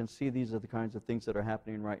 because we can see these are the kinds of things that are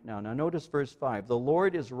happening right now. Now notice verse 5. The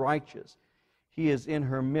Lord is righteous. He is in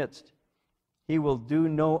her midst. He will do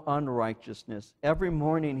no unrighteousness. Every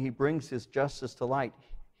morning he brings his justice to light.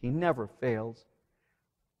 He never fails.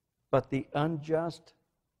 But the unjust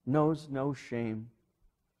knows no shame.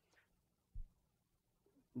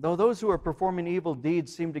 Though those who are performing evil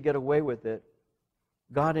deeds seem to get away with it,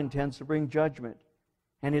 God intends to bring judgment.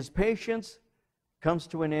 And his patience comes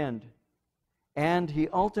to an end. And he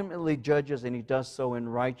ultimately judges, and he does so in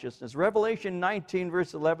righteousness. Revelation 19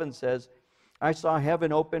 verse 11 says, I saw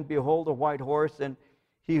heaven open, behold a white horse, and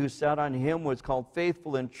he who sat on him was called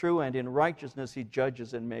Faithful and True, and in righteousness he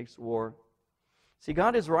judges and makes war. See,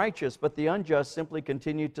 God is righteous, but the unjust simply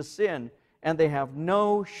continue to sin, and they have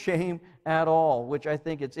no shame at all, which I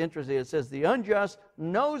think it's interesting. It says the unjust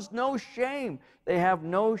knows no shame. They have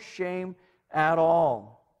no shame at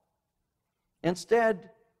all.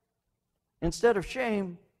 Instead of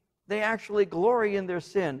shame, they actually glory in their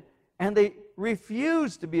sin, and they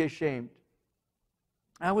refuse to be ashamed.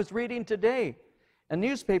 I was reading today a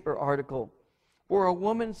newspaper article where a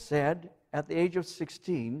woman said at the age of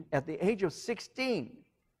 16,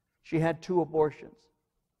 she had 2 abortions.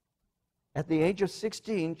 At the age of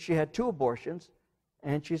 16, she had 2 abortions,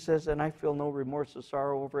 and she says, and I feel no remorse or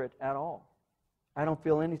sorrow over it at all. I don't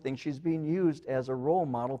feel anything. She's being used as a role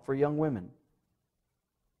model for young women.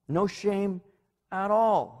 No shame at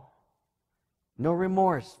all. No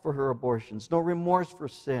remorse for her abortions. No remorse for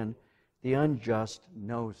sin. The unjust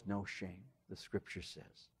knows no shame, the Scripture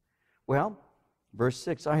says. Well, verse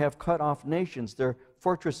 6, I have cut off nations. Their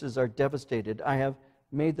fortresses are devastated. I have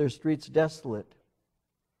made their streets desolate,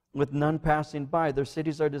 with none passing by. Their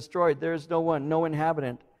cities are destroyed. There is no one, no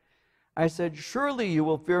inhabitant. I said, surely you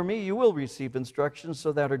will fear me. You will receive instructions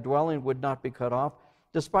so that her dwelling would not be cut off,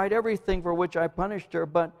 despite everything for which I punished her.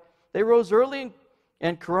 But they rose early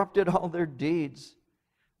and corrupted all their deeds.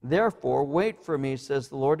 Therefore, wait for me, says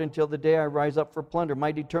the Lord, until the day I rise up for plunder.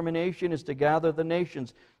 My determination is to gather the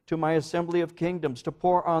nations to my assembly of kingdoms, to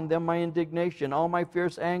pour on them my indignation, all my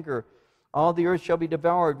fierce anger. All the earth shall be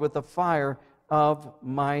devoured with the fire of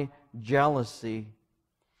my jealousy.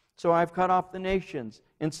 So I've cut off the nations.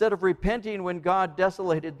 Instead of repenting when God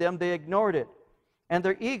desolated them, they ignored it. And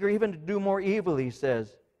they're eager even to do more evil, he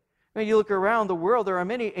says. When you look around the world, there are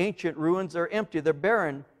many ancient ruins. They're empty, they're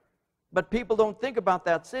barren. But people don't think about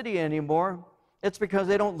that city anymore. It's because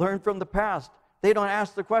they don't learn from the past. They don't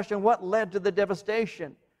ask the question, what led to the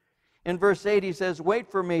devastation? In verse 8, he says,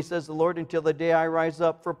 wait for me, says the Lord, until the day I rise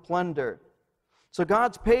up for plunder. So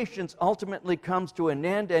God's patience ultimately comes to an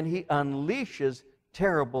end, and he unleashes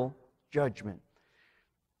terrible judgment.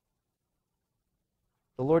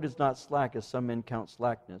 The Lord is not slack, as some men count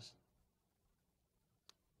slackness.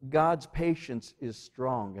 God's patience is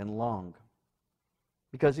strong and long,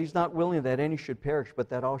 because he's not willing that any should perish, but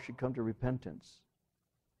that all should come to repentance.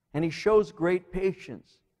 And he shows great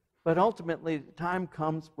patience. But ultimately, the time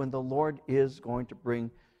comes when the Lord is going to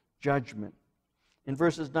bring judgment. In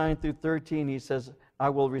verses 9 through 13, he says, I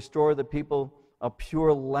will restore the people a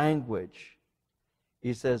pure language.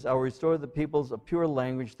 He says, I will restore the peoples a pure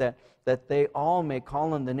language, that they all may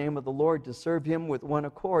call on the name of the Lord to serve him with one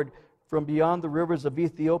accord. From beyond the rivers of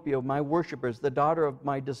Ethiopia, my worshipers, the daughter of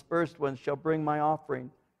my dispersed ones, shall bring my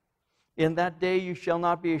offering. In that day you shall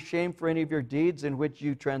not be ashamed for any of your deeds in which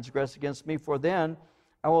you transgress against me, for then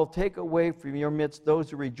I will take away from your midst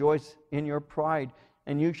those who rejoice in your pride,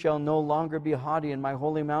 and you shall no longer be haughty in my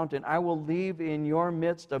holy mountain. I will leave in your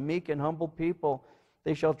midst a meek and humble people.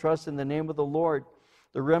 They shall trust in the name of the Lord.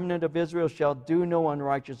 The remnant of Israel shall do no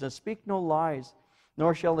unrighteousness, speak no lies,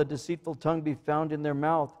 nor shall a deceitful tongue be found in their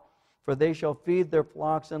mouth. For they shall feed their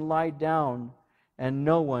flocks and lie down, and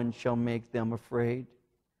no one shall make them afraid.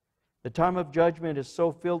 The time of judgment is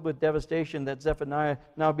so filled with devastation that Zephaniah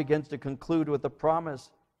now begins to conclude with a promise.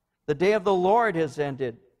 The day of the Lord has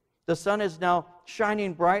ended. The sun is now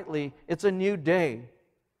shining brightly. It's a new day.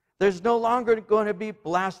 There's no longer going to be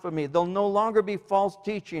blasphemy. There'll no longer be false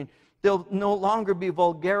teaching. There'll no longer be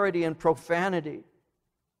vulgarity and profanity.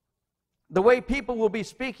 The way people will be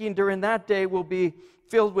speaking during that day will be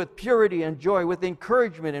filled with purity and joy, with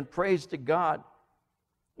encouragement and praise to God.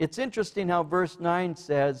 It's interesting how verse 9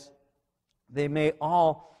 says, they may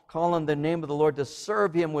all call on the name of the Lord to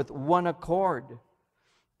serve Him with one accord.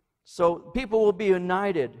 So people will be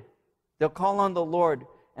united. They'll call on the Lord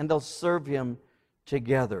and they'll serve Him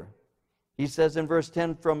together. He says in verse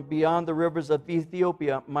 10, from beyond the rivers of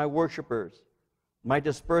Ethiopia, my worshipers, my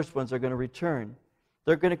dispersed ones are going to return.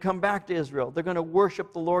 They're going to come back to Israel. They're going to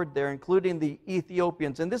worship the Lord there, including the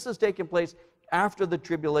Ethiopians. And this is taking place after the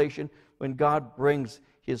tribulation, when God brings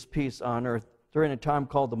His peace on earth during a time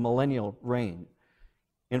called the millennial reign.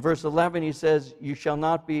 In verse 11, he says, you shall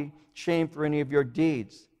not be shamed for any of your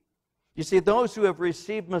deeds. You see, those who have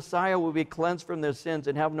received Messiah will be cleansed from their sins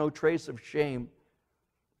and have no trace of shame.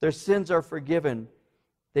 Their sins are forgiven.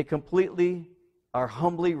 They completely are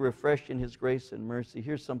humbly refreshed in His grace and mercy.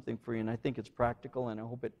 Here's something for you, and I think it's practical, and I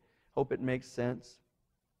hope it makes sense.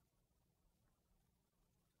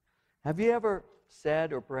 Have you ever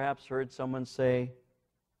said or perhaps heard someone say,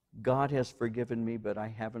 God has forgiven me, but I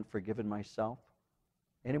haven't forgiven myself?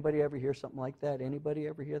 Anybody ever hear something like that? Anybody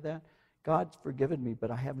ever hear that? God's forgiven me,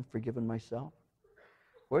 but I haven't forgiven myself.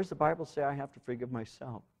 Where does the Bible say I have to forgive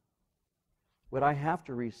myself? What I have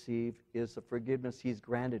to receive is the forgiveness He's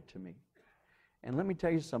granted to me. And let me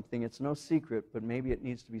tell you something, it's no secret, but maybe it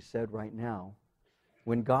needs to be said right now.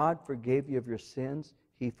 When God forgave you of your sins,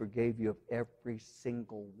 He forgave you of every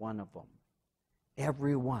single one of them.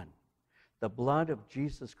 Every one. The blood of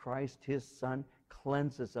Jesus Christ, His Son,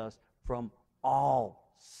 cleanses us from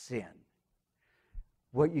all sin.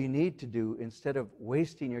 What you need to do, instead of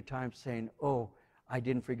wasting your time saying, oh, I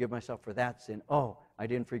didn't forgive myself for that sin, oh, I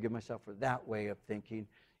didn't forgive myself for that way of thinking,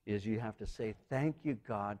 is you have to say, thank you,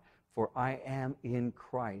 God, for I am in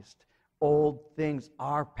Christ. Old things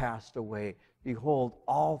are passed away. Behold,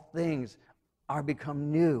 all things are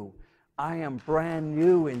become new. I am brand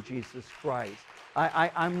new in Jesus Christ.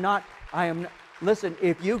 Listen,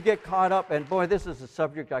 if you get caught up, and boy, this is a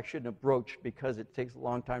subject I shouldn't have broached because it takes a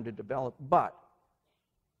long time to develop, but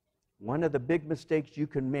one of the big mistakes you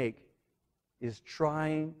can make is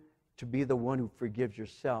trying to be the one who forgives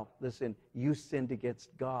yourself. Listen, you sinned against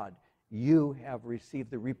God. You have received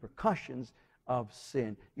the repercussions of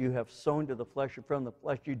sin. You have sown to the flesh, and from the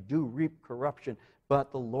flesh you do reap corruption.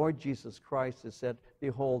 But the Lord Jesus Christ has said,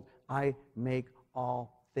 behold, I make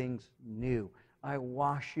all things new. I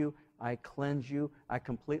wash you, I cleanse you, I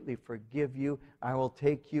completely forgive you. I will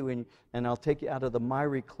take you and I'll take you out of the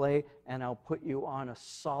miry clay, and I'll put you on a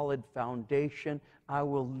solid foundation. I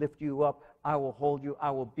will lift you up. I will hold you. I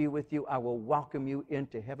will be with you. I will welcome you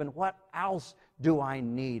into heaven. What else do I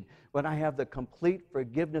need? When I have the complete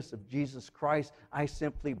forgiveness of Jesus Christ, I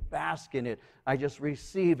simply bask in it. I just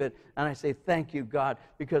receive it, and I say, thank you, God,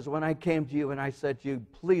 because when I came to you and I said to you,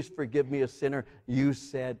 please forgive me a sinner, you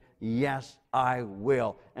said, yes, I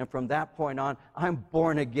will. And from that point on, I'm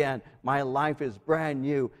born again. My life is brand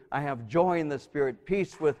new. I have joy in the Spirit,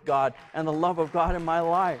 peace with God, and the love of God in my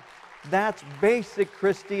life. That's basic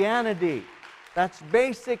Christianity. That's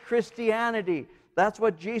basic Christianity. That's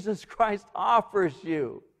what Jesus Christ offers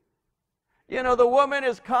you. You know, the woman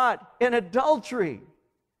is caught in adultery.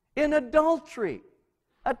 In adultery.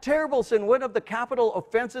 A terrible sin, one of the capital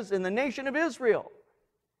offenses in the nation of Israel.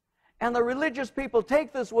 And the religious people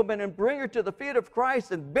take this woman and bring her to the feet of Christ,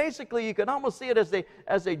 and basically you can almost see it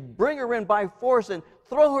as they bring her in by force and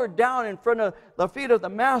throw her down in front of the feet of the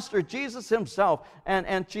Master, Jesus Himself,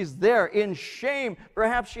 and she's there in shame.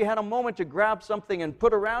 Perhaps she had a moment to grab something and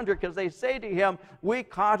put around her, because they say to him, we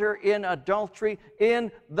caught her in adultery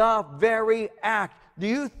in the very act. Do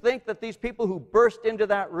you think that these people who burst into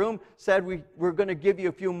that room said, we're going to give you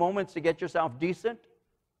a few moments to get yourself decent?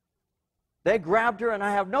 They grabbed her, and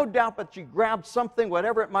I have no doubt that she grabbed something,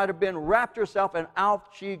 whatever it might have been, wrapped herself, and out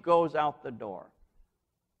she goes out the door.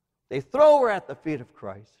 They throw her at the feet of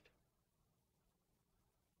Christ.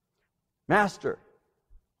 Master.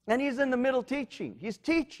 And He's in the middle teaching. He's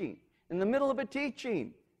teaching, in the middle of a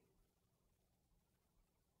teaching.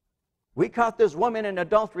 We caught this woman in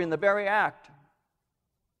adultery in the very act.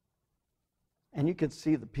 And you can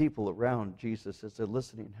see the people around Jesus as they're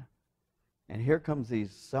listening. And here comes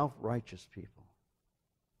these self-righteous people.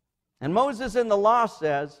 And Moses in the law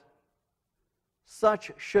says,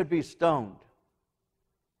 such should be stoned.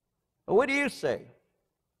 But what do you say?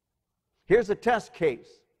 Here's a test case.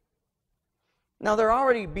 Now they're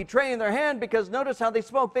already betraying their hand, because notice how they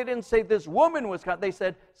spoke. They didn't say this woman was caught. They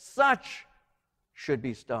said such should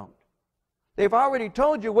be stoned. They've already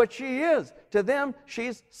told you what she is. To them,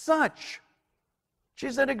 she's such.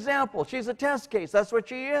 She's an example. She's a test case. That's what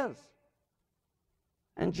she is.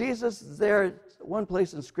 And Jesus is there, one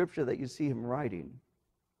place in Scripture that you see him writing.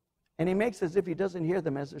 And he makes as if he doesn't hear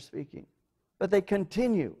them as they're speaking. But they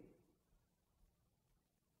continue.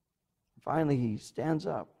 Finally, he stands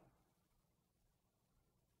up.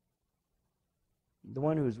 The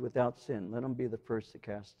one who is without sin, let him be the first to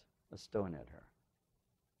cast a stone at her.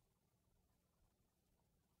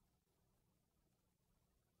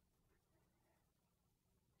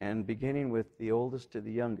 And beginning with the oldest to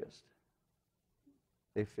the youngest,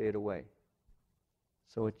 they fade away.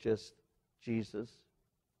 So it's just Jesus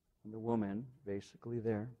and the woman basically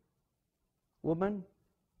there. Woman,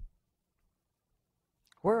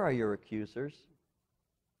 where are your accusers?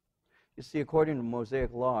 You see, according to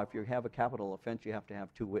Mosaic law, if you have a capital offense, you have to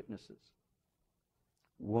have 2 witnesses.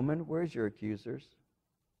 Woman, where's your accusers?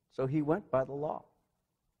 So he went by the law.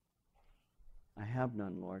 I have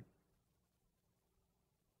none, Lord.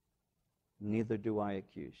 Neither do I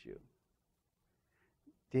accuse you.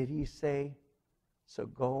 Did he say, so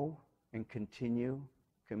go and continue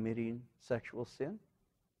committing sexual sin?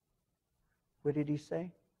 What did he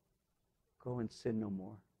say? Go and sin no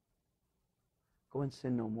more. Go and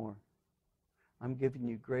sin no more. I'm giving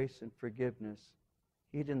you grace and forgiveness.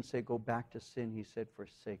 He didn't say go back to sin. He said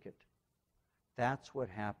forsake it. That's what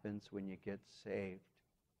happens when you get saved.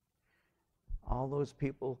 All those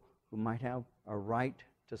people who might have a right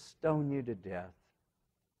to stone you to death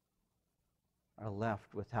are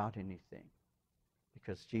left without anything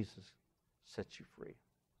because Jesus sets you free.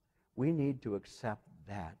 We need to accept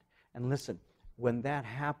that. And listen, when that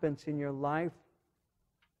happens in your life,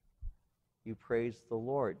 you praise the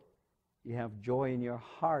Lord. You have joy in your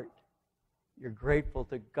heart. You're grateful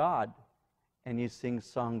to God. And you sing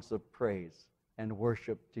songs of praise and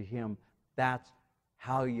worship to Him. That's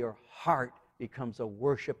how your heart becomes a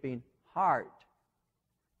worshiping heart.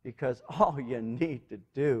 Because all you need to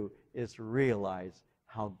do is realize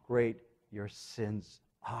how great your sins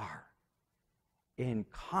are, in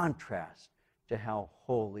contrast to how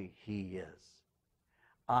holy He is.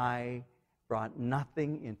 I brought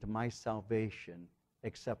nothing into my salvation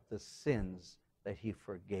except the sins that He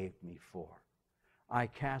forgave me for. I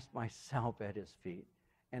cast myself at His feet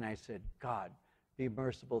and I said, God, be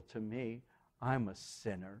merciful to me. I'm a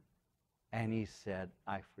sinner. And He said,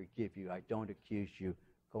 I forgive you. I don't accuse you.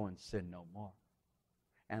 Go and sin no more.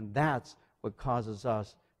 And that's what causes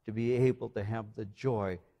us to be able to have the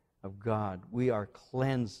joy of God. We are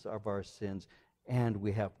cleansed of our sins, and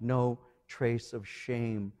we have no trace of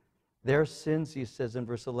shame. Their sins, he says in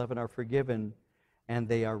verse 11, are forgiven, and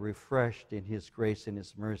they are refreshed in His grace and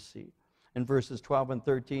His mercy. In verses 12 and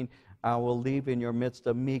 13, I will leave in your midst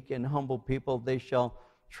a meek and humble people. They shall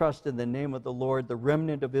trust in the name of the Lord. The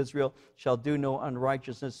remnant of Israel shall do no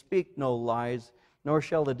unrighteousness, speak no lies, nor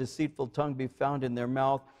shall a deceitful tongue be found in their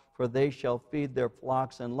mouth, for they shall feed their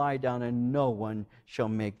flocks and lie down, and no one shall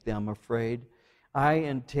make them afraid. I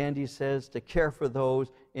intend, he says, to care for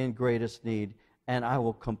those in greatest need, and I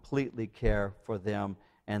will completely care for them,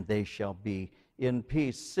 and they shall be in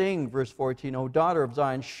peace. Sing, verse 14, O daughter of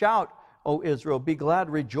Zion, shout, O Israel, be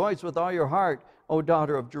glad, rejoice with all your heart, O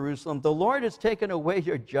daughter of Jerusalem. The Lord has taken away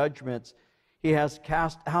your judgments. He has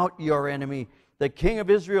cast out your enemy. The King of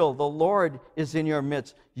Israel, the Lord, is in your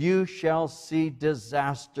midst. You shall see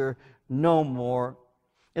disaster no more.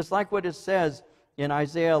 It's like what it says in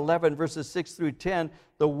Isaiah 11, verses 6 through 10.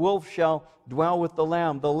 The wolf shall dwell with the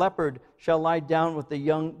lamb. The leopard shall lie down with the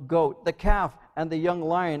young goat. The calf and the young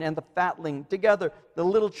lion and the fatling together. The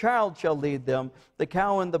little child shall lead them. The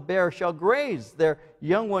cow and the bear shall graze. Their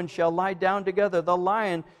young ones shall lie down together. The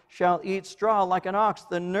lion shall eat straw like an ox.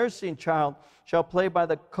 The nursing child shall play by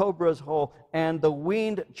the cobra's hole, and the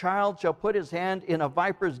weaned child shall put his hand in a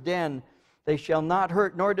viper's den. They shall not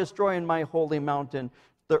hurt nor destroy in my holy mountain.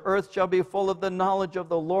 The earth shall be full of the knowledge of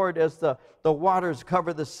the Lord as the waters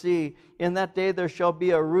cover the sea. In that day there shall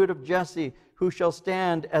be a root of Jesse, who shall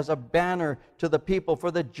stand as a banner to the people.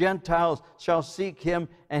 For the Gentiles shall seek Him,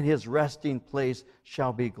 and His resting place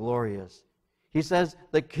shall be glorious. He says,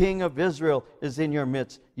 the King of Israel is in your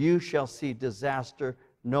midst. You shall see disaster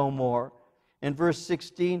no more. In verse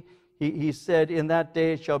 16, he said, in that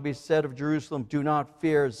day it shall be said of Jerusalem, do not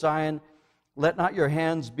fear. Zion, let not your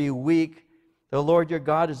hands be weak. The Lord your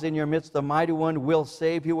God is in your midst. The mighty one will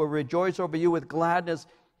save. He will rejoice over you with gladness.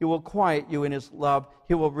 He will quiet you in His love.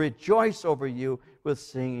 He will rejoice over you with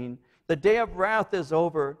singing. The day of wrath is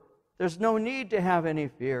over. There's no need to have any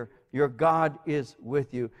fear. Your God is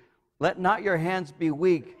with you. Let not your hands be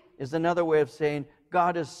weak is another way of saying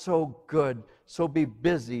God is so good, so be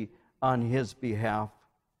busy on His behalf.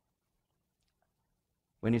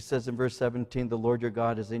 When he says in verse 17, the Lord your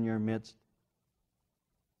God is in your midst,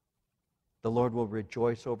 the Lord will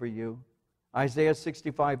rejoice over you. Isaiah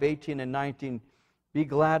 65, 18 and 19, be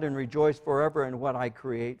glad and rejoice forever in what I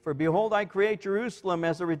create. For behold, I create Jerusalem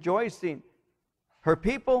as a rejoicing, her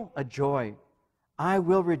people a joy. I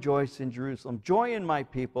will rejoice in Jerusalem, joy in my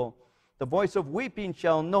people. The voice of weeping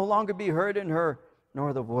shall no longer be heard in her,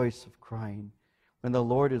 nor the voice of crying. When the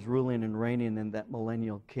Lord is ruling and reigning in that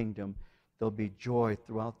millennial kingdom, there'll be joy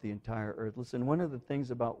throughout the entire earth. Listen, one of the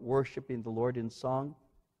things about worshiping the Lord in song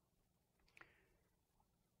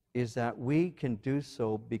is that we can do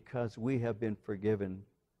so because we have been forgiven.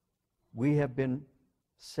 We have been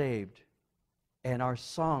saved. And our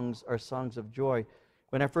songs are songs of joy.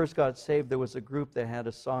 When I first got saved, there was a group that had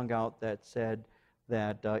a song out that said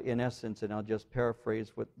that, in essence, and I'll just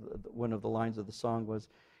paraphrase what one of the lines of the song was,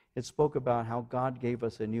 it spoke about how God gave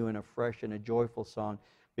us a new and a fresh and a joyful song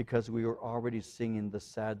because we were already singing the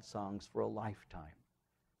sad songs for a lifetime.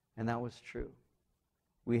 And that was true.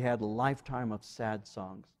 We had a lifetime of sad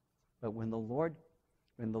songs. But when the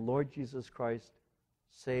Lord Jesus Christ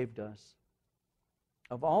saved us,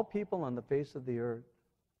 of all people on the face of the earth,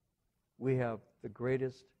 we have the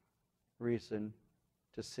greatest reason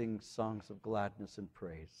to sing songs of gladness and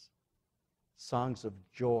praise, songs of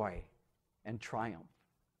joy and triumph,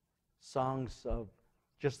 songs of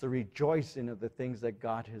just the rejoicing of the things that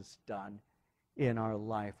God has done in our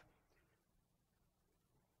life.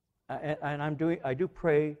 And I do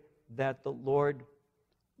pray that the Lord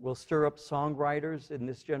will stir up songwriters in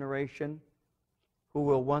this generation who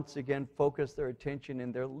will once again focus their attention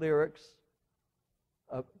in their lyrics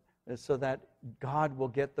so that God will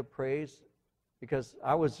get the praise. Because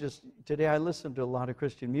today I listened to a lot of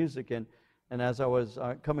Christian music, and as I was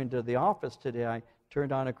coming to the office today, I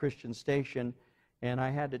turned on a Christian station, and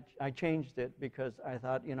I changed it because I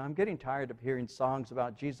thought, I'm getting tired of hearing songs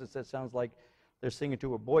about Jesus that sounds like they're singing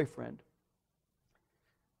to a boyfriend.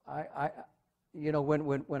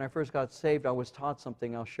 When I first got saved, I was taught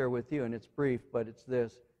something I'll share with you, and it's brief, but it's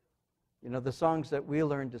this. The songs that we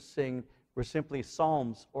learned to sing were simply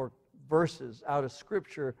psalms or verses out of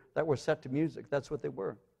Scripture that were set to music. That's what they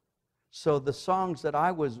were. So the songs that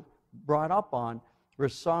I was brought up on were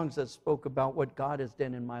songs that spoke about what God has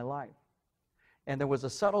done in my life. And there was a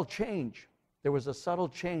subtle change. There was a subtle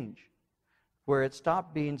change where it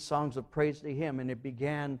stopped being songs of praise to Him, and it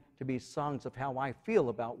began to be songs of how I feel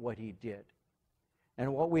about what He did.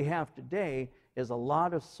 And what we have today is a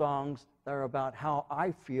lot of songs that are about how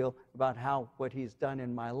I feel about what He's done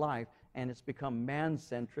in my life, and it's become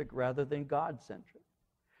man-centric rather than God-centric.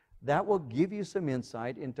 That will give you some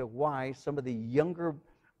insight into why some of the younger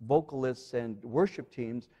vocalists and worship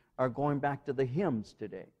teams are going back to the hymns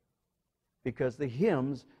today. Because the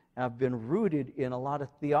hymns have been rooted in a lot of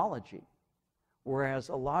theology, whereas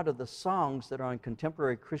a lot of the songs that are on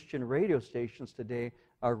contemporary Christian radio stations today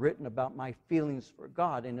are written about my feelings for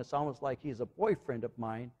God, and it's almost like He's a boyfriend of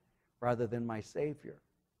mine rather than my Savior.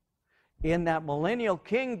 In that millennial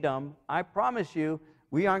kingdom, I promise you,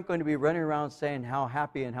 we aren't going to be running around saying how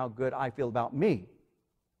happy and how good I feel about me.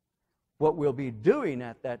 What we'll be doing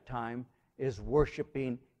at that time is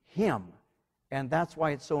worshiping Him. And that's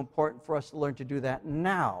why it's so important for us to learn to do that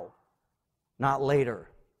now, not later.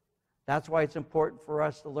 That's why it's important for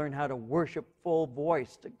us to learn how to worship full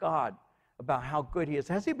voice to God about how good He is.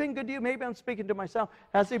 Has He been good to you? Maybe I'm speaking to myself.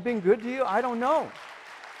 Has He been good to you? I don't know.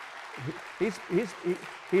 He's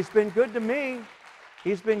been good to me.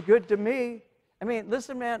 He's been good to me. I mean,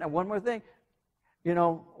 listen, man, and one more thing.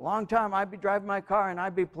 A long time I'd be driving my car and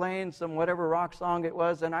I'd be playing some whatever rock song it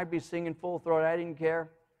was, and I'd be singing full throat. I didn't care.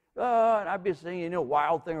 And I'd be singing,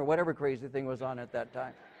 Wild Thing or whatever crazy thing was on at that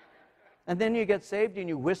time. And then you get saved and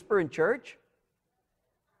you whisper in church.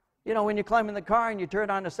 When you climb in the car and you turn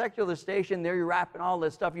on a secular station, there you're rapping all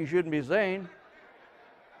this stuff you shouldn't be saying.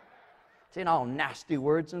 Saying all nasty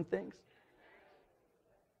words and things.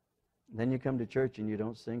 Then you come to church and you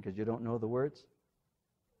don't sing because you don't know the words.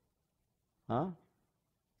 Huh?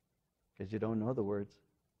 Because you don't know the words.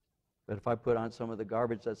 But if I put on some of the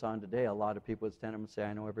garbage that's on today, a lot of people would stand up and say,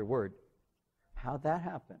 I know every word. How'd that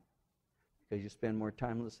happen? Because you spend more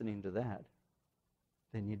time listening to that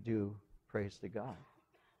than you do praise to God.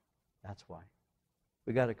 That's why.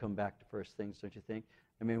 We got to come back to first things, don't you think?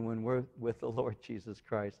 I mean, when we're with the Lord Jesus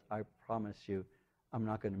Christ, I promise you, I'm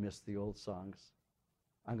not going to miss the old songs.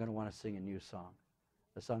 I'm going to want to sing a new song,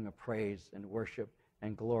 a song of praise and worship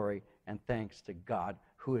and glory and thanks to God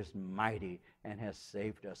who is mighty and has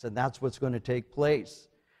saved us. And that's what's going to take place.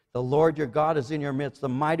 The Lord your God is in your midst. The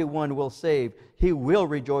mighty one will save. He will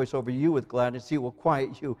rejoice over you with gladness. He will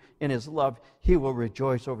quiet you in his love. He will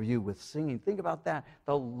rejoice over you with singing. Think about that.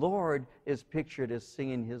 The Lord is pictured as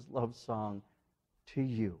singing his love song to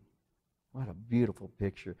you. What a beautiful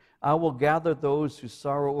picture. I will gather those who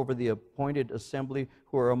sorrow over the appointed assembly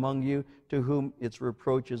who are among you, to whom its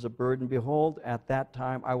reproach is a burden. Behold, at that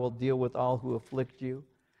time I will deal with all who afflict you.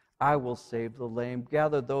 I will save the lame,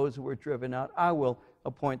 gather those who were driven out. I will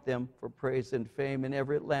appoint them for praise and fame in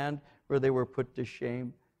every land where they were put to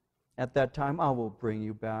shame. At that time I will bring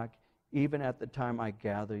you back, even at the time I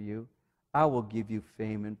gather you. I will give you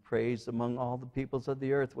fame and praise among all the peoples of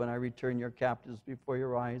the earth when I return your captives before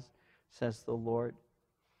your eyes, says the Lord.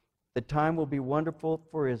 The time will be wonderful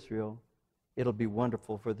for Israel. It'll be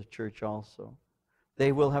wonderful for the church also.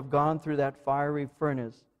 They will have gone through that fiery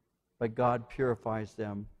furnace, but God purifies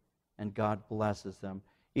them and God blesses them.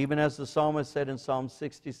 Even as the psalmist said in Psalm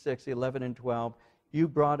 66, 11 and 12, you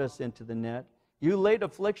brought us into the net. You laid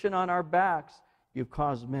affliction on our backs. You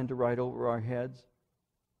caused men to ride over our heads.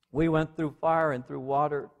 We went through fire and through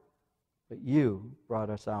water, but you brought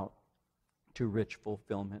us out to rich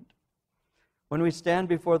fulfillment. When we stand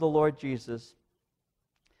before the Lord Jesus,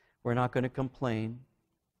 we're not going to complain,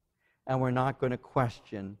 and we're not going to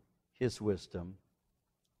question his wisdom.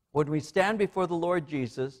 When we stand before the Lord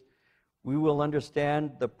Jesus, we will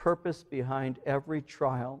understand the purpose behind every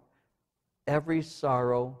trial, every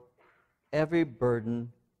sorrow, every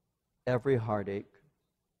burden, every heartache.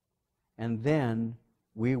 And then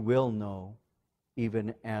we will know,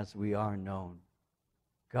 even as we are known.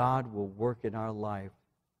 God will work in our life,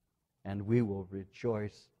 and we will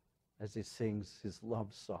rejoice as he sings his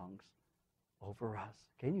love songs over us.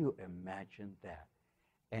 Can you imagine that?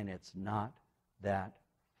 And it's not that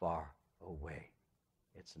far away.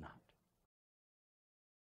 It's not.